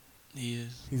 He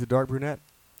is. He's a dark brunette.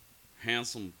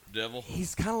 Handsome devil.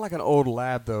 He's kind of like an old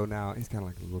lad, though, now. He's kind of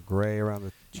like a little gray around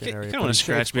the You chin area. kind but of want he to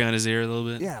scratch shaves- behind his ear a little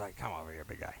bit. Yeah, like, come over here,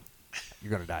 big guy. You're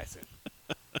going to die soon.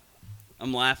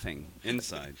 I'm laughing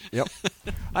inside. Yep.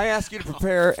 I ask you to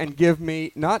prepare and give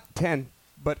me not 10,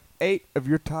 but 8 of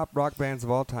your top rock bands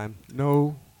of all time.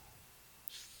 No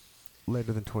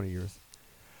later than 20 years.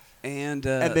 And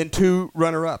then 2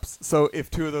 runner-ups. So if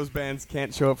 2 of those bands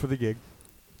can't show up for the gig,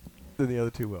 then the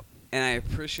other 2 will. I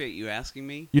appreciate you asking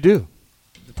me. You do.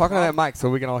 The Talking to that prob- mic so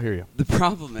we can all hear you. The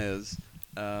problem is,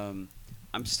 I'm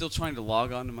still trying to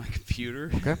log on to my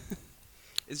computer. Okay.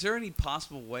 Is there any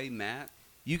possible way, Matt,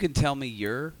 you can tell me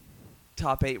your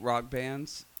top 8 rock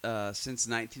bands since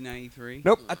 1993?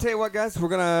 Nope. I tell you what, guys. We're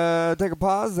going to take a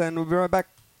pause, and we'll be right back.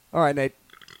 All right, Nate.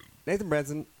 Nathan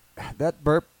Branson, that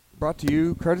burp brought to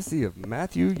you courtesy of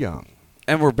Matthew Young.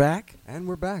 And we're back? And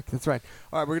we're back. That's right.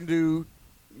 All right, we're going to do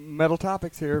metal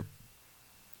topics here.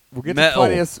 We'll get Metal. to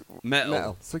funniest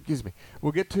Metal. So, excuse me.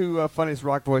 We'll get to funniest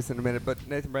rock voice in a minute. But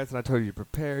Nathan Branson, I told you to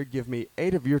prepare. Give me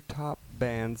 8 of your top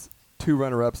bands, 2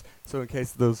 runner-ups. So in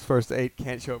case those first 8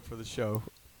 can't show up for the show,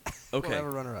 Okay. we'll have a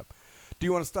runner-up. Do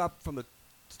you want to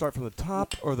start from the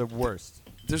top or the worst?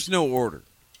 There's no order.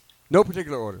 No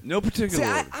particular order. No particular See,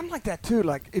 order. I'm like that too.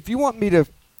 Like if you want me to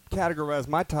categorize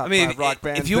my top I mean, 5 rock if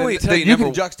bands, you want me to tell then you you can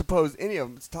number- juxtapose any of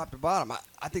them top to bottom.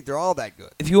 I think they're all that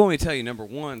good. If you want me to tell you number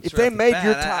 1, If straight they off the made bat,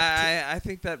 your top I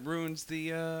think that ruins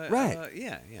the Right.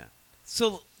 yeah.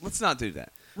 So let's not do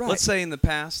that. Right. Let's say in the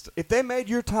past If they made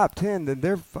your top 10, then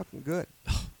they're fucking good.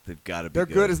 they've got to be They're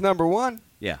good as number 1.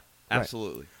 yeah,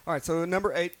 absolutely. All right, so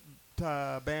number 8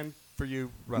 band for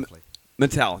you, roughly.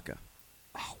 Metallica.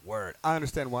 Oh, word. I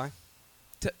understand why.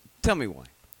 Tell me why.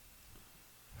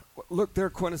 Look, they're a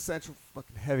quintessential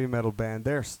fucking heavy metal band.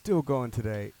 They're still going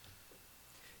today.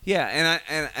 Yeah,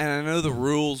 and I know the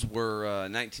rules were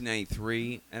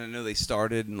 1993, and I know they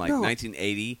started in like No.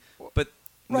 1980, but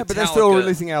Right, but they're still Metallica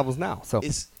releasing albums now. So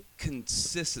is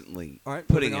consistently All right,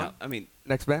 putting moving on. out. I mean,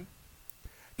 next band.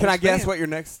 Can I Next guess band. what your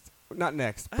next? Not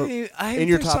next, but I in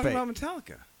your finished top talking 8. about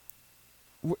Metallica.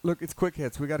 Look, it's quick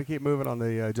hits. We got to keep moving on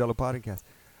the Jello podcast.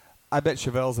 I bet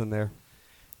Chevelle's in there.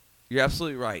 You're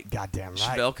absolutely right. Goddamn right.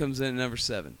 Chevelle comes in at number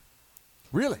 7.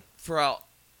 Really?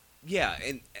 Yeah,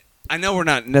 and I know we're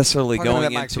not necessarily Talk into going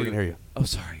that mic into. so we can hear you. Oh,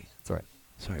 sorry, It's all right.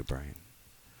 sorry, Brian.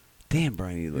 Damn,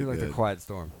 Brian, you You look like good. the quiet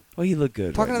storm. Oh, you look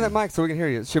good. Talking right to that now. mic so we can hear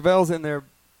you. Chevelle's in there.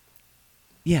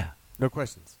 Yeah, No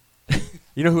questions.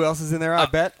 You know who else is in there? I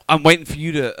bet. I'm waiting for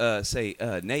you to say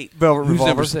Nate. Velvet Who's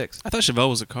number Revolver. 6? I thought Chevelle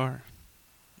was a car.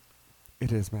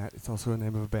 It is, Matt. It's also a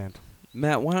name of a band.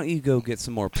 Matt, why don't you go get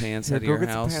some more pants Here, out of go your get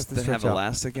some house pants to that have stretch out.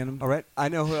 elastic in them? All right. I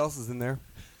know who else is in there.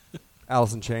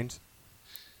 Alice in Chains.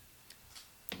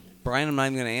 Brian, I'm not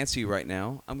even going to answer you right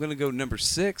now. I'm going to go number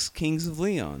 6, Kings of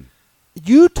Leon.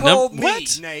 You told me,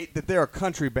 what? Nate, that they're a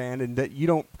country band and that you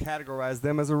don't categorize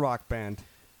them as a rock band.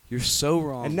 You're so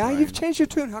wrong. And now Brian. you've changed your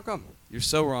tune. How come? You're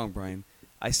so wrong, Brian.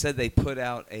 I said they put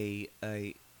out a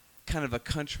kind of a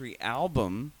country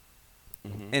album,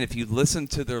 and if you listen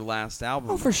to their last album,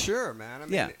 Oh, for sure, man. I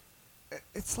mean, Yeah.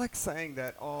 it's like saying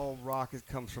that all rock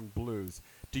comes from blues.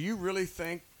 Do you really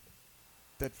think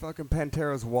that fucking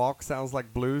Pantera's Walk sounds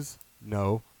like blues?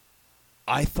 No.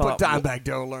 I But thought Dimebag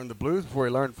Joe learned the blues before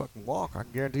he learned fucking walk. I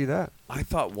can guarantee that. I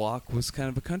thought Walk was kind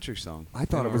of a country song. I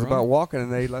thought Am it was wrong? about walking,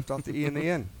 and they left off the E and the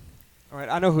N. All right,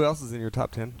 I know who else is in your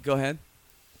top 10. Go ahead.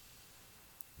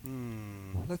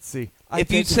 Let's see.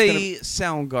 If you'd say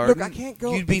Soundgarden, Look, I can't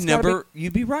go- You'd be it's gotta number.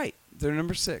 You'd be right. They're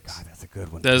number 6. God, that's a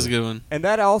good one. That is a good one. And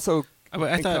that also I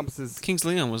thought encompasses. Kings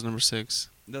Leon was number 6.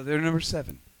 No, they're number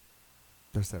 7.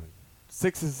 There's 7.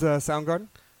 6 is Soundgarden.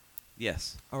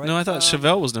 Yes. All right. No, I thought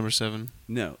Chevelle was number 7.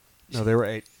 No. No, they were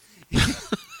 8.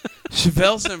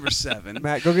 Chavelle's number 7.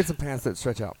 Matt, go get some pants that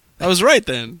stretch out. I was right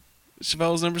then.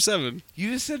 Chevelle was number 7.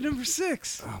 You just said number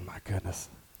 6. Oh, my goodness.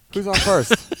 Who's on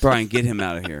first? Brian, get him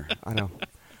out of here. I know.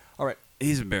 All right.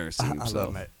 He's embarrassing I himself.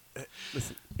 love Matt.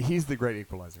 Listen, he's the great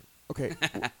equalizer. Okay,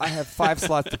 I have 5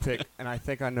 slots to pick, and I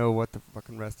think I know what the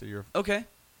fucking rest of your... Okay.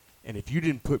 And if you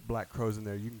didn't put Black Crows in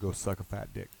there, you can go suck a fat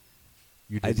dick.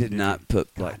 You I did not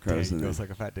put Black God Crows damn, in you there. Go suck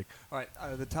a fat dick. All right,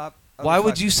 the top... Why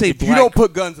would you say if you Black- don't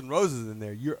put Guns N' Roses in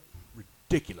there, you're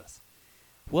ridiculous.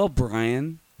 Well,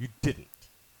 Brian, You didn't.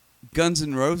 Guns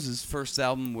N' Roses' first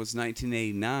album was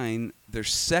 1989. Their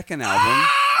second album...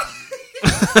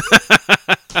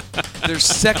 Their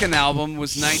second album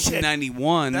was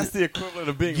 1991. That's the equivalent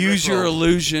of being Use Your Rickrolled.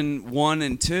 Illusion 1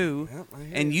 and 2. Yep, I hear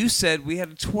And you. you said we had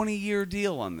a 20-year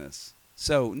deal on this.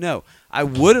 So, no. I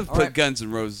would have All put right. Guns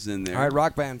N' Roses in there. All right,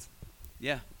 rock bands.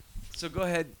 Yeah. So go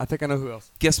ahead. I think I know who else.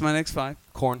 Guess my next 5.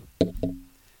 Korn.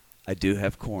 I do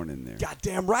have Korn in there.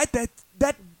 Goddamn right.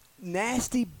 That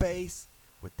nasty bass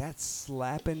with that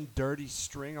slapping dirty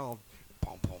string all...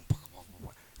 Boom, boom, boom, boom,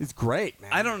 boom. It's great, man.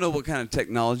 I don't know what kind of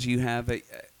technology you have at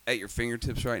your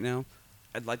fingertips right now.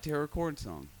 I'd like to hear a Korn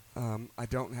song. I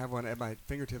don't have one at my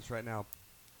fingertips right now.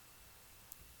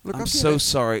 Look, I'm I'll get so it.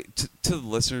 sorry to the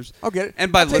listeners. I'll get it.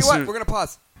 And by I'll tell you what, listener- we're gonna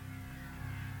pause.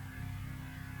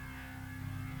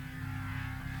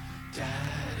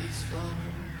 Daddy's from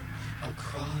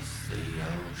across the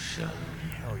ocean.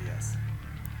 Hell yes.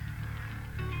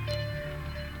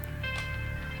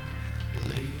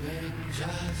 Leaving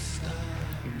just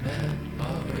a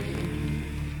memory.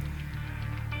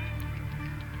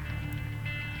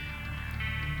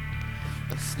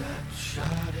 A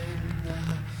snapshot in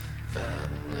the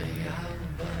family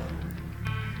album.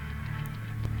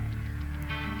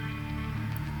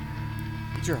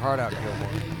 Get your heart out, Gilmore.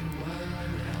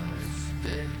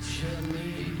 Did you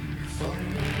leave for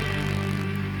me?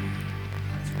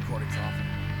 This recording's off.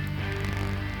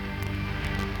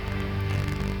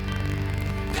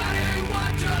 Daddy,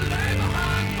 what you leave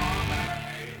behind for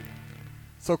me?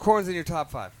 So Korn's in your top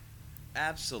 5.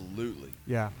 Absolutely.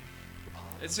 Yeah.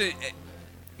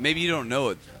 Maybe you don't know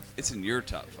it. It's in your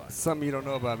top 5. Something you don't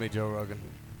know about me, Joe Rogan.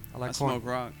 I like I Korn. smoke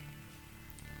rock.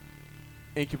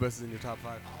 Incubus is in your top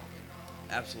 5.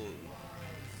 Absolutely.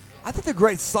 I think they're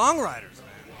great songwriters,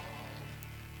 man.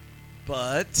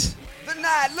 But The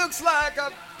night looks like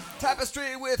a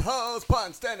tapestry with holes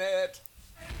punched in it.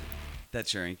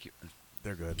 that's your incu.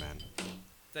 They're good, man.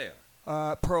 They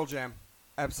are. Pearl Jam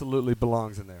absolutely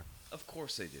belongs in there. Of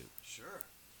course they do. Sure.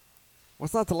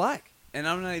 What's not to like? And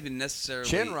I'm not even necessarily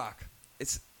Chin rock.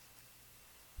 It's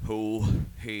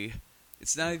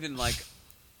It's not even like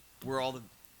we're all the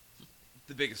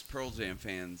biggest Pearl Jam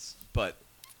fans, but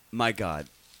my God,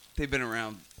 they've been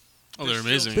around. Oh, they're still-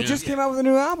 amazing. They Yeah. just came out with a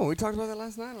new album. We talked about that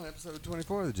last night on episode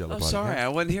 24 of the Jello Oh, Podcast. sorry, I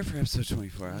wasn't here for episode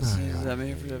 24. I'm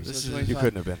here for This episode is- 25. You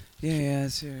couldn't have been. Yeah,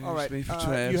 it's here. All right. It's me for You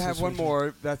episode have one 25.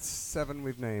 more. That's 7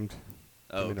 we've named.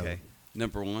 Oh, Let me know. okay.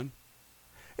 Number 1.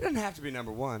 It doesn't have to be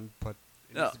number 1, but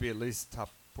it No. needs to be at least top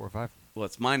 4 or 5. Well,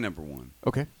 it's my number 1.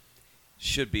 Okay.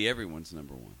 Should be everyone's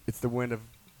number 1. It's the wind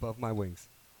above my wings.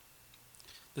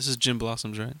 This is Jim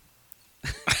Blossoms, right?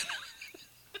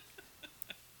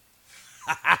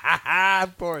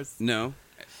 Of course. No,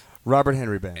 Robert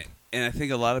Henry Band. and I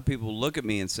think a lot of people look at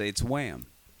me and say it's Wham.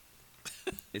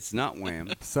 It's not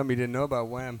Wham. Something you didn't know about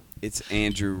Wham. It's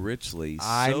Andrew Ridgely's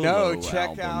I know. solo Check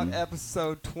out album.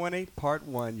 episode 20, part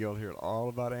 1. You'll hear all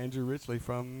about Andrew Ridgely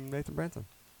from Nathan Branson.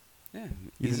 Yeah,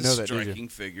 You he's didn't a know that, did you? striking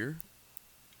figure.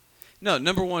 No,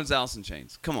 number 1 is Alice in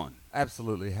Chains. Come on.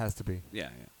 Absolutely has to be. Yeah.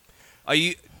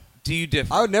 Do you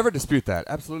differ? I would never dispute that.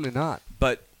 Absolutely not.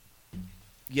 But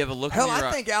you have a look Hell, in your I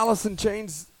eye. think Alice in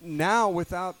Chains now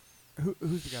without...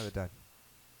 Who's the guy that died?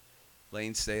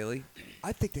 Lane Staley.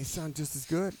 I think they sound just as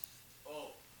good.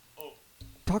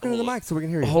 Talking to the mic so we can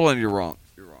hear you. Hold on, you're wrong.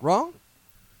 You're wrong. Wrong?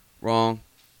 Wrong.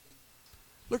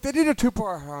 Look, they did a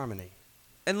 2-part harmony.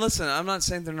 And listen, I'm not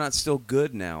saying they're not still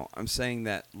good now. I'm saying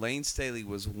that Lane Staley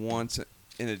was once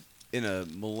in a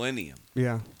millennium.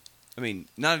 Yeah. I mean,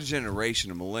 not a generation,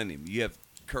 a millennium. You have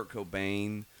Kurt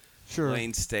Cobain, Sure.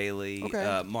 Lane Staley,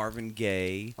 Okay. Marvin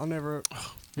Gaye. I'll never...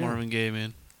 Yeah. Marvin Gaye,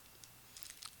 man.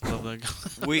 Love that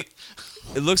guy.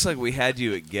 It looks like we had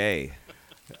you at gay.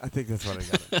 I think that's what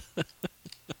I got.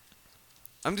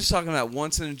 I'm just talking about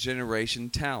once in a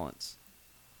generation talents,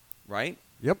 right?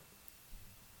 Yep.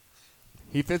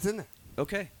 He fits in there.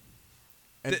 Okay.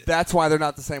 And Th- that's why they're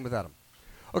not the same without him.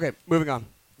 Okay, moving on.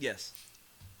 Yes.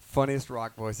 Funniest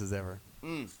rock voices ever.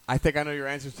 Mm. I think I know your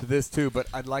answers to this too, but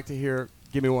I'd like to hear...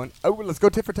 Give me one. Oh, let's go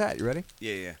tit for tat. You ready?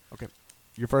 Yeah. Okay.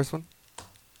 Your first one?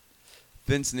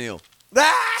 Vince Neil.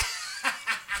 I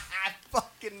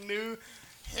fucking knew.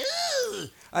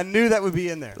 I knew that would be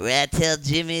in there. Where I tell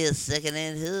Jimmy a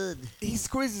second-hand hood. He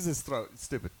squeezes his throat. It's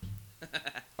stupid.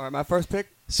 All right, my first pick,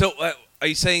 So, are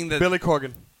you saying that? Billy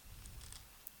Corgan.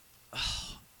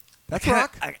 That's kinda-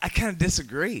 rock. I kind of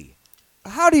disagree.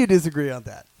 How do you disagree on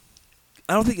that?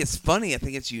 I don't think it's funny. I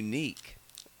think it's unique.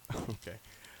 Okay.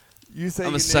 You say I'm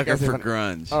a unique, sucker I say for funny.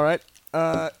 grunge. All right.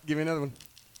 Give me another one.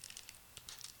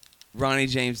 Ronnie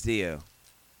James Dio.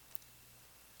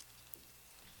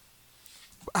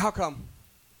 How come?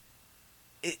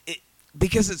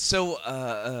 Because it's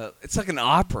so it's like an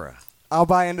opera. I'll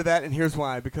buy into that, and here's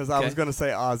why. Because I Okay. was going to say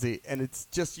Ozzy, and it's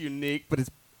just unique, but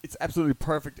it's absolutely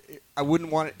perfect. I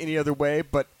wouldn't want it any other way,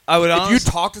 but I would if you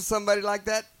honestly, talk to somebody like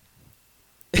that,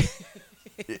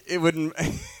 it wouldn't.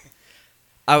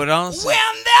 I would honestly.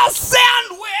 there's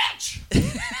sandwich,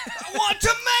 I want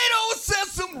tomato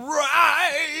sesame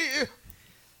rye.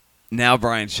 Now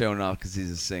Brian's showing off because he's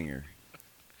a singer.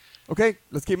 Okay,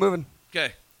 let's keep moving.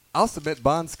 Okay. I'll submit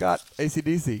Bon Scott,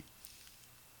 AC/DC.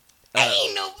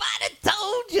 Ain't nobody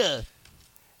told you.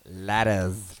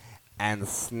 Ladders and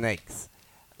snakes.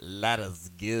 Ladders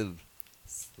give,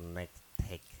 snakes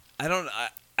take. I don't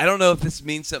know if this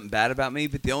means something bad about me,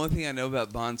 but the only thing I know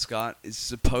about Bon Scott is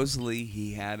supposedly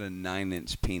he had a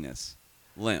 9-inch penis.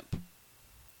 Limp.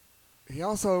 He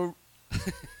also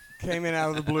came in out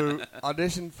of the blue,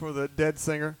 auditioned for the Dead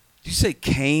Singer, Did you say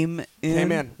came in?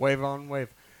 came in, wave on wave,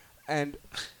 and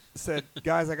said,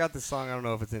 "Guys, I got this song. I don't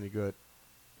know if it's any good."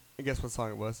 And guess what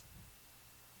song it was?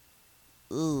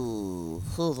 Ooh,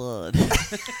 hold on.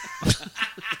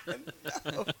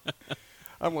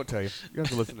 I won't tell you. You have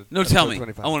to listen to. No, tell episode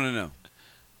me. 25. I want to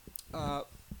know.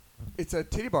 It's a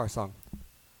Titty Bar song.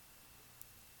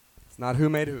 It's not Who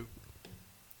Made Who.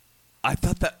 I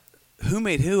thought that. Who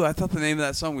made who? I thought the name of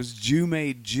that song was Jew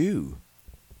Made Jew.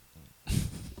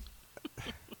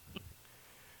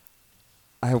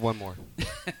 I have one more.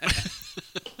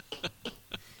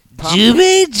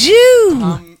 Jimmy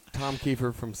Jew. Tom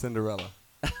Kiefer from Cinderella.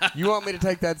 You want me to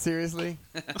take that seriously?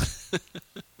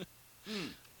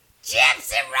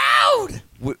 Gypsy Road.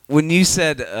 When you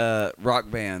said rock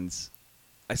bands,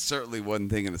 I certainly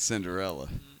wasn't thinking of Cinderella.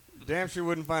 Damn sure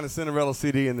wouldn't find a Cinderella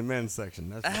CD in the men's section.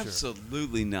 That's for sure.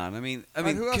 Absolutely not. I mean, All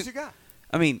right, who else you got?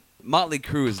 I mean, Motley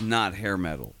Crue is not hair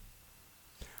metal.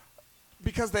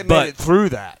 Because they made But- it through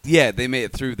that. Yeah, they made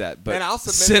it through that, but and I'll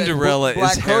submit Cinderella that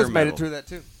Black is hair Crowes made metal. it through that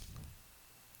too.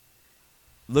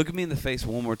 Look at me in the face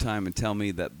one more time and tell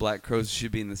me that Black Crowes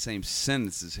should be in the same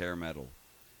sentence as hair metal,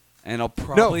 and I'll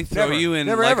probably throw never. you in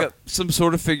Never, like ever. some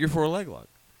sort of figure four leg lock.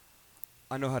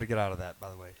 I know how to get out of that, by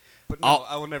the way. But no, I'll-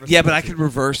 I will never. Yeah, but submit I to could you.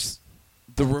 reverse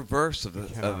the reverse of You a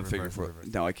cannot figure reverse four. the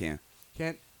reverse. No, I can't.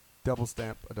 Can't double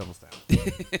stamp a double stamp.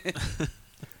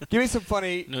 Give me some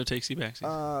funny. No takesy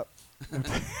backsies.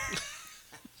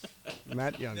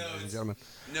 Matt Young, ladies and gentlemen.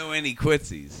 No any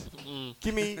quitsies.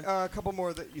 Give me a couple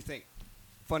more that you think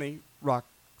funny rock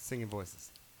singing voices.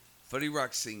 Funny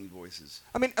rock singing voices.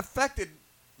 I mean, affected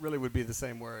really would be the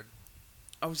same word.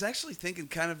 I was actually thinking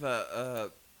kind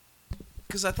of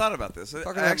because I thought about this. I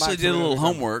Talking about actually Mike did a little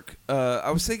Twain. homework.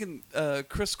 I was thinking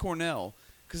Chris Cornell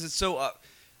because it's so.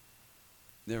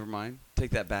 Never mind. Take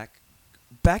that back.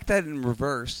 Back that in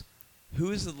reverse. Who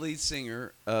is the lead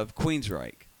singer of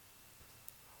Queensryche?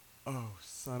 Oh,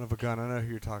 son of a gun! I know who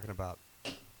you're talking about.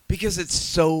 Because it's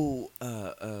so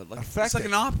like it's like Affected.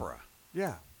 an opera.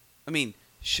 Yeah, I mean,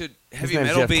 should His heavy name's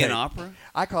metal Jeff be an Tate. opera?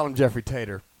 I call him Jeffrey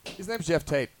Tater. His name's Jeff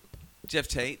Tate. Jeff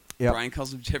Tate. Yep. Brian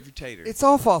calls him Jeffrey Tater. It's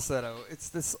all falsetto. It's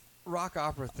this rock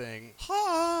opera thing.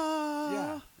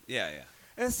 Yeah. Yeah.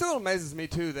 And it still amazes me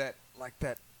too that like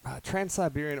that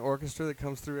Trans-Siberian Orchestra that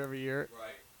comes through every year.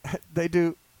 Right. They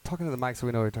do talking to the mic so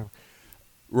we know what you're talking.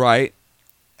 Right.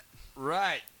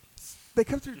 Right. They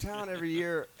come through town every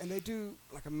year and they do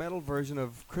like a metal version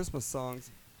of Christmas songs.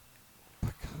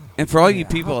 But God, And for all you yeah,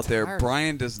 people how out there, tired.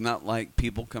 Brian does not like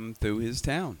people coming through his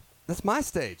town. That's my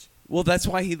stage. Well, that's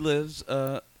why he lives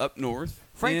up north.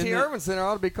 Frank T. Irvin Center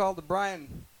ought to be called the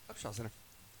Brian Upshaw Center.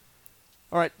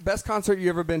 All right, best concert you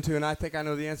ever been to, and I think I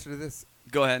know the answer to this.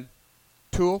 Go ahead.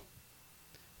 Tool.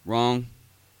 Wrong.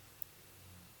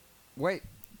 Wait.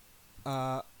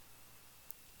 Can't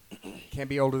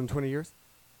be older than 20 years.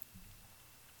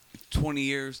 20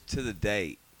 years to the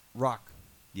date. Rock.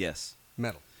 Yes.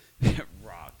 Metal.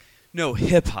 Rock. No,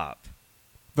 hip hop.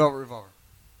 Velvet Revolver.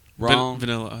 Wrong.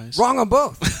 Vanilla Ice. Wrong on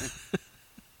both.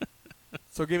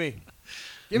 So give me.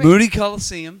 Moody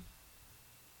Coliseum.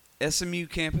 SMU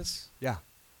campus. Yeah.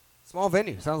 Small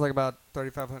venue. Sounds like about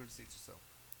 3,500 seats or so.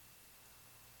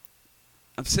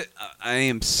 I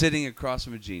am sitting across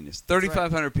from a genius.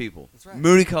 3,500 people. That's right.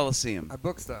 Moody Coliseum. I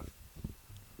book stuff.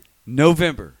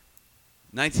 November,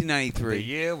 The 1993.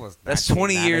 year was That's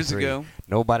 20 years 1993. ago.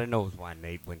 Nobody knows why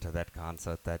Nate went to that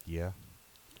concert that year,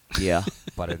 Yeah.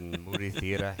 but in the Moody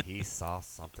Theater, he saw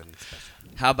something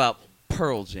special. How about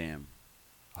Pearl Jam?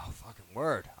 Oh, fucking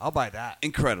word. I'll buy that.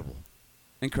 Incredible.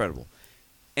 Incredible.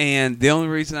 And the only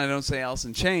reason I don't say Alice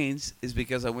in Chains is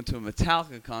because I went to a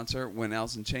Metallica concert when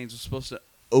Alice in Chains was supposed to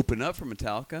open up for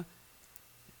Metallica.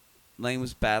 Lane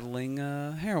was battling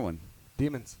heroin.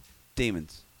 Demons.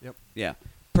 Demons. Yep. Yeah.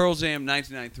 Pearl Jam,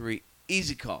 1993.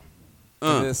 Easy call.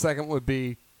 And the second would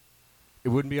be, it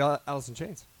wouldn't be Alice in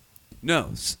Chains. No.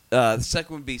 The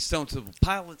second would be Stone Temple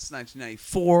Pilots,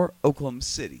 1994, Oklahoma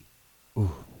City.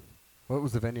 Ooh. What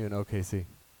was the venue in OKC?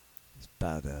 It's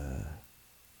about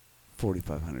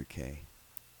 4,500K.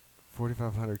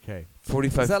 4,500K.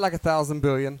 45. Is that like 1,000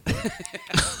 billion?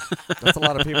 That's a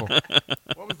lot of people.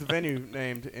 What was the venue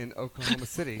named in Oklahoma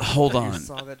City? Hold that on. You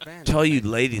saw that band? Tell you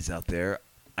ladies out there,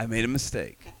 I made a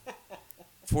mistake.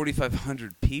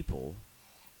 4,500 people.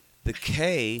 The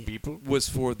K People? was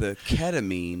for the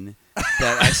ketamine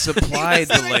that I supplied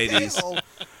the ladies.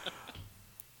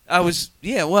 I was,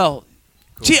 yeah, well,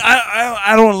 Cool. gee,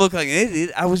 I don't want to look like an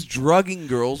idiot. I was drugging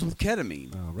girls with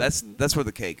ketamine. Oh, right. That's where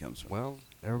the K comes from. Well,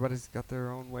 everybody's got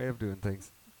their own way of doing things.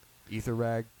 Ether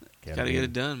rag. Got to get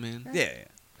it done, man. Yeah.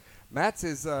 Matt's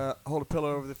is hold a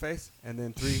pillow over the face and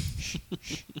then 3.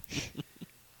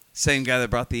 Same guy that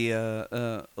brought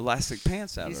the elastic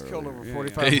pants out. He's earlier. killed over Yeah,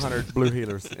 4,500 blue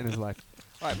healers in his life.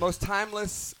 All right, most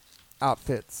timeless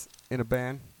outfits in a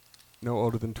band, no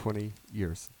older than 20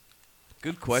 years.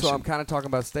 Good question. So I'm kind of talking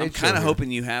about stage I'm kind show of here.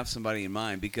 hoping you have somebody in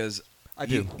mind because I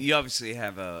do. You obviously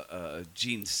have a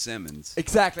Gene Simmons.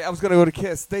 Exactly. I was going to go to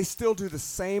Kiss. They still do the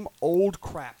same old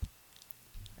crap.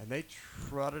 And they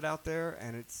trot it out there,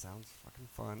 and it sounds fucking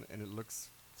fun, and it looks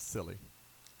silly.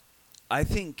 I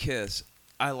think Kiss.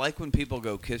 I like when people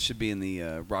go, Kiss should be in the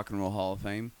Rock and Roll Hall of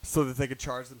Fame. So that they could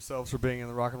charge themselves for being in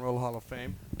the Rock and Roll Hall of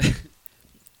Fame.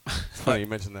 It's funny you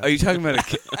mentioned that. Are you talking about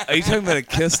Are you talking about a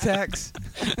Kiss tax?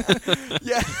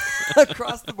 Yeah.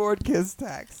 Across the board Kiss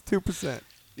tax, 2%.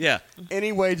 Yeah.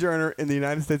 Any wage earner in the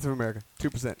United States of America,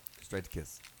 2%, straight to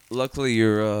Kiss. Luckily,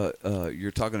 you're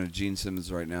talking to Gene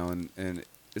Simmons right now, and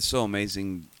it's so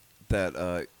amazing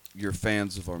that you're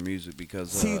fans of our music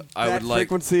because See I that would like.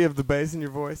 frequency of the bass in your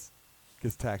voice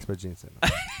gets taxed by Gene Simmons.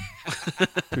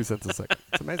 2 cents a second.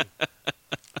 It's amazing.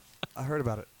 I heard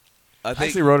about it. I I think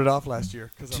actually wrote it off last year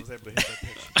because I was able to hit that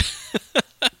pitch.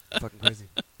 Fucking crazy.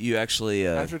 you actually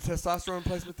After testosterone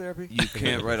replacement therapy, you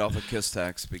can't write off a Kiss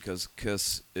tax because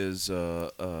Kiss is You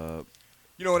know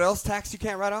what else tax you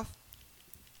can't write off?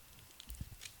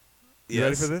 You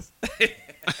ready yes. for this?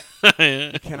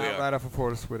 Yeah. You cannot We are. write off a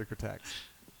Forrest Whitaker tax.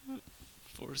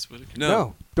 Forrest Whitaker.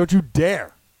 No. Don't you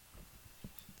dare.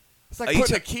 It's like Are you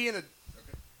putting a ta- key in a... Okay.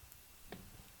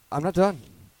 I'm not done.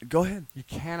 Go ahead. You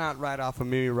cannot write off a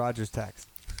Mimi Rogers tax.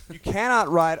 You cannot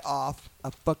write off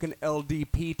a fucking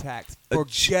LDP tax.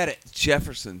 Forget it.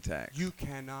 Jefferson tax. You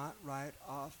cannot write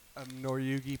off a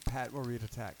Noriyuki Pat Morita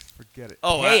tax. Forget it.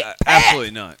 Oh, Pay it.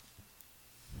 absolutely not.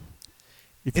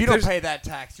 If if you don't there's- pay that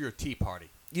tax, you're a Tea Party.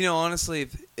 You know, honestly,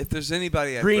 if there's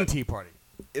anybody, Green Tea Party.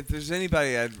 if there's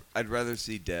anybody I'd rather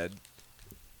see dead,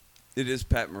 it is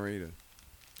Pat Morita.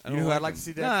 I You know don't who I'd like like him. to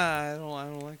see dead? Nah, I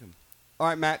don't like him. All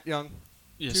right, Matt Young.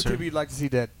 Yes, Two sir. people you'd like to see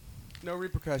dead. No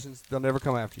repercussions. They'll never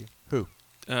come after you. Who?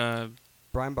 Uh,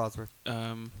 Brian Bosworth.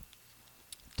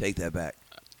 Take that back.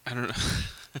 I don't know.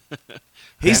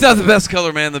 He's not the best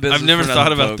color man in the business. I've never for thought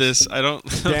nothing, about folks. this. I don't.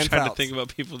 I'm Dan trying Fouts. to think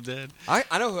about people dead. I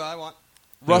know who I want.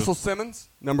 Who? Russell Simmons,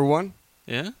 number 1.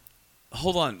 Yeah.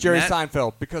 Hold on, Jerry Matt,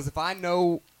 Seinfeld. Because if I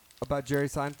know about Jerry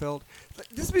Seinfeld,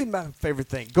 this would be my favorite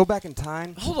thing. Go back in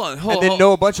time Hold on, and then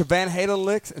know a bunch of Van Halen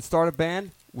licks and start a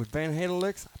band with Van Halen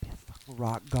licks. I'd be a fucking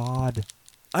rock god.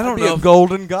 I don't I'd be know. a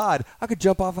golden god. I could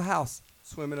jump off a house,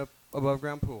 swim in a above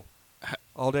ground pool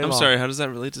all day I'm long. sorry. How does that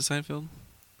relate to Seinfeld?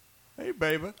 Hey,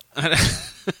 baby. I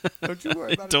Don't you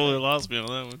worry about totally it. lost me on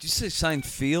that one. Did you say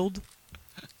Seinfeld?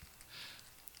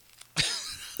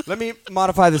 Let me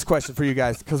modify this question for you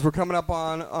guys because we're coming up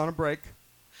on a break.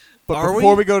 But Are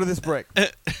before we? we go to this break, I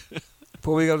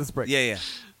Yeah.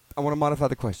 want to modify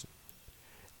the question.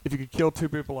 If you could kill 2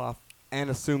 people off and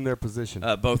assume their position,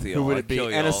 Both of y'all. who would I'd it be? kill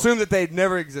And y'all. assume that they'd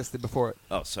never existed before it.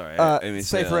 Oh, sorry. I didn't mean to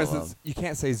Say, that for out instance, loud. you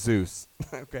can't say Zeus.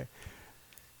 Okay.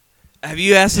 Have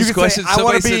you asked You this could say, question? "I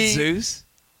Somebody wanna said be- Zeus.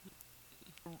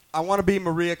 I want to be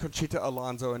Maria Conchita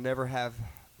Alonso and never have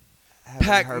her lived on.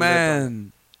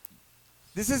 Pac-Man.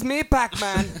 This is me,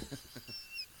 Pac-Man.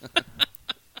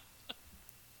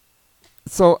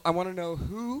 So I want to know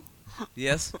who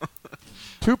Yes.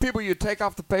 2 people you take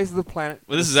off the face of the planet.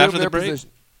 Well, this is assume after the their break? position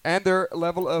and their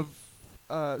level of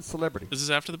celebrity. Is this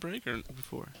after the break or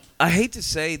before? I hate to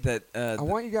say that. I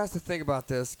want you guys to think about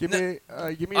this. Give No, me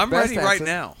your I'm best ready right answer.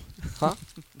 now. Huh?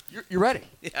 You're ready.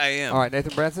 Yeah, I am. All right,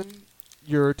 Nathan Branson,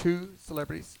 your 2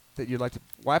 celebrities that you'd like to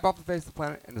wipe off the face of the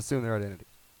planet and assume their identity.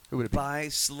 Who would it be? By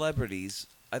celebrities,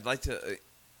 I'd like to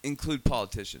include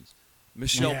politicians.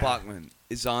 Michelle Yeah. Bachmann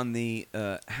is on the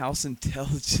House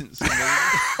Intelligence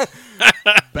Committee.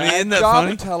 Bad isn't that job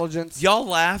funny? intelligence. Y'all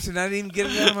laughed, and I didn't even get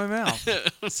it out of my mouth.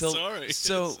 So, Sorry.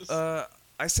 So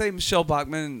I say Michelle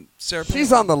Bachmann and Sarah. She's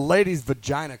Palin. on the ladies'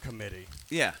 vagina committee.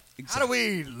 Yeah. How do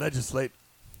we legislate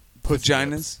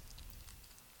Vaginas?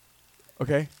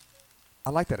 Okay. I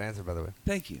like that answer, by the way.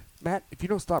 Thank you. Matt, if you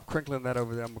don't stop crinkling that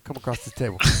over there, I'm going to come across the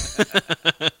table.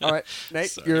 All right, Nate,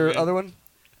 Sorry, your man. other one?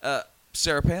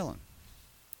 Sarah Palin.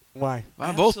 Why?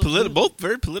 Wow, both Absolutely. both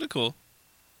very political.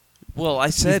 Well, I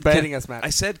He's said. baiting us, Matt. I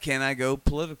said, can I go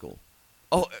political?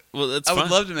 Oh, Well, that's I fine.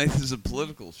 would love to make this a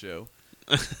political show.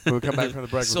 We'll come back from the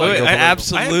break. So We're Wait, gonna I go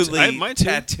political. absolutely I have mine too.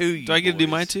 tattoo you. Do I get to do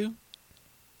boys. mine too?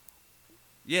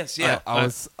 Yes. Yeah. I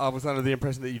was under the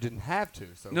impression that you didn't have to.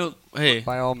 So no. Hey,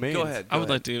 by all means. Go ahead. I would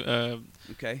like to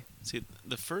Okay. see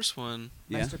the first one.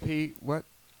 Yeah. Master P, what?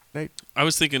 Nate? I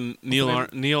was thinking Neil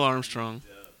Armstrong.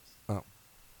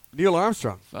 Neil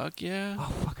Armstrong. Fuck yeah,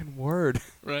 Oh, fucking word.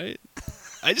 right?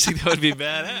 I just think that would be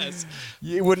badass.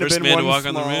 You wouldn't First have been man to one walk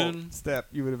on the small moon. step.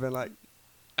 You would have been like,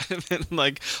 I've been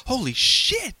like, holy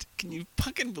shit! Can you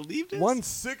fucking believe this?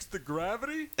 1/6 the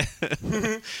gravity?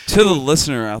 To the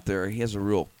listener out there, he has a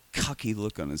real cocky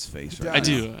look on his face right I now.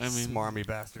 do. I mean, Smarmy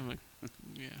bastard. I'm like,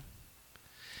 yeah.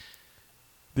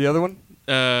 The other one?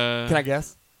 Can Can I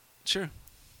guess? Sure.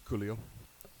 Coolio.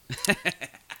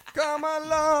 Come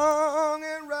along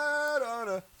and ride on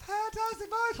a fantastic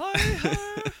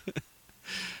bike.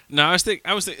 No, I was thinking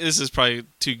this is probably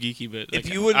too geeky, but If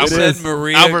like, you would have It said is.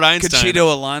 Maria Albert Einstein. Conchito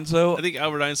Alonso, I think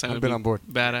Albert Einstein I've would been be on board.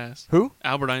 badass. Who?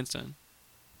 Albert Einstein,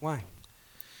 Why?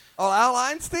 Oh, Al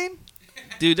Einstein?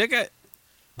 dude, that guy.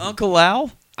 Uncle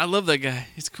Al. I love that guy.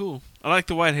 He's cool. I like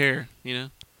the white hair. You know,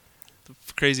 the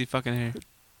crazy fucking hair.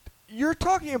 You're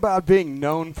talking about being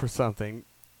known for something.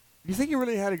 You think he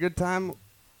really had a good time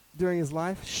during his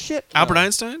life? Shit. no. Albert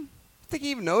Einstein. Think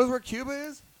he even knows where Cuba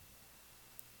is?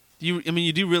 You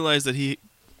do realize that he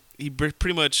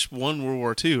pretty much won World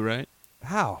War II, right?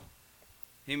 How?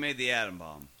 He made the atom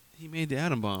bomb. He made the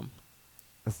atom bomb.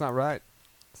 That's not right.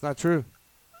 It's not true.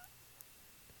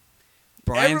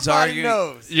 Brian's Everybody arguing.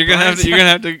 knows. You're gonna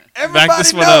have to back Everybody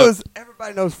this one knows. up.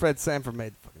 Everybody knows Fred Sanford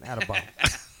made the fucking atom bomb.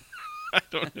 I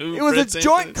don't know. who It was Fred a Sanford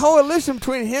joint is. coalition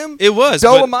between him, It was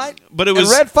Dolomite, but it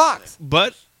was and Red Fox.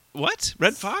 But what?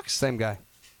 Red Fox? Same guy.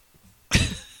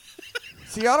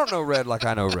 See, I don't know Red like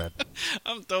I know Red.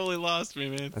 I'm totally lost,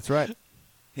 man. That's right.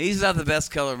 He's not the best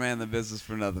color man in the business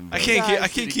for nothing. I bro. can't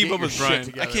Guys, keep get keep your up with shit Brian. I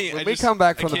together. can't. When I we just- come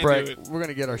back I from the can't break, do it. we're going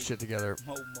to get our shit together.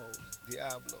 Momo,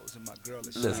 Diablos, and my girl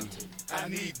is Listen. I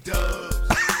need dubs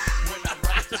when I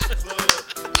rock to the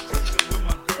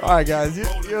club. All right, guys,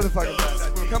 you're the fucking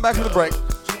best. We'll come back from the break.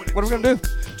 What are we going to do?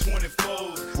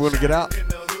 We're going to get out.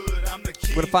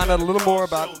 We're going to find out a little more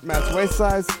about Matt's waist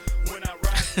size.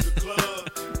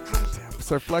 Damn,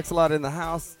 Sir Flex-a-Lot in the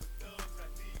house.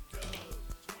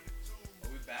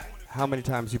 How many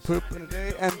times you poop in a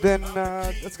day. And then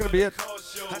that's going to be it.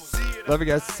 Love you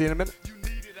guys. See you in a minute.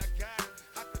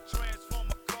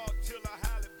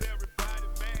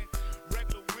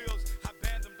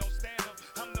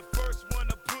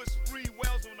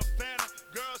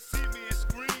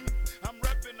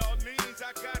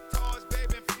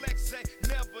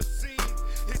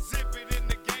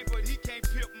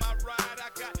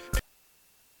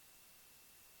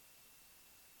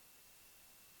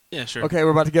 Yeah, sure. Okay,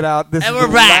 we're about to get out. This And is we're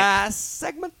the back. last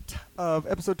segment of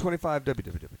episode 25,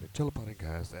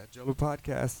 www.jellopodcast at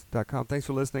jellopodcast.com. Thanks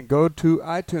for listening. Go to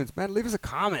iTunes. Man, leave us a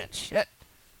comment. Shit.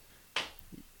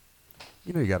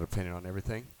 You know you got an opinion on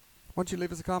everything. Why don't you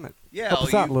leave us a comment? Yeah, Help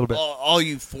us out a little bit. All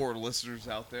you 4 listeners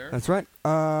out there. That's right.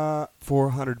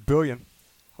 400 billion.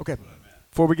 Okay.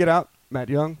 Before we get out, Matt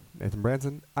Young, Nathan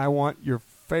Branson, I want your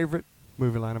favorite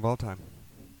movie line of all time.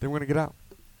 Then we're going to get out.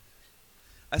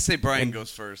 I say Brian And-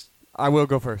 goes first. I will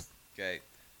go first. Okay.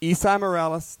 Esai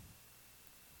Morales.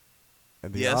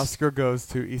 And the Yes. Oscar goes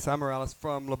to Esai Morales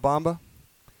from La Bamba.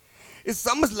 It's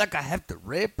almost like I have to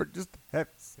rape or just have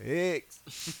sex.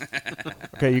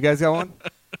 Okay, you guys got one?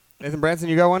 Nathan Branson,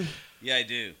 you got one? Yeah, I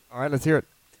do. All right, let's hear it.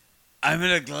 I'm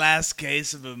in a glass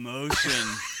case of emotion.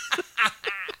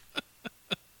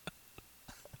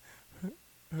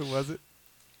 Who was it?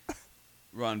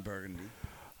 Ron Burgundy.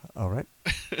 All right.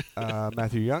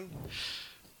 Matthew Young.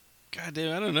 God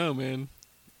damn, I don't know, man.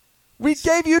 We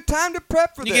gave you time to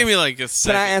prep for You this. gave me like a Can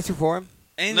second. I answer for him?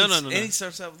 And No, he's- no. And he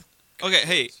starts out with Okay,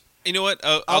 hey, you know what?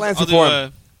 I'll answer do for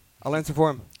him. I'll answer for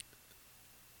him.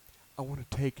 I want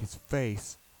to take his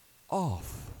face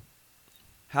off.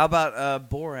 how about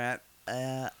Borat?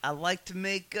 I like to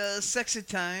make sexy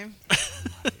time.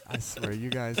 I swear, you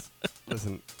guys,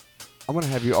 listen. I'm gonna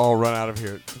have you all run out of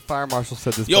here. The fire marshal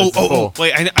said this Yo, place is full.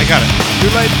 wait, I got it.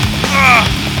 Too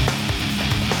late.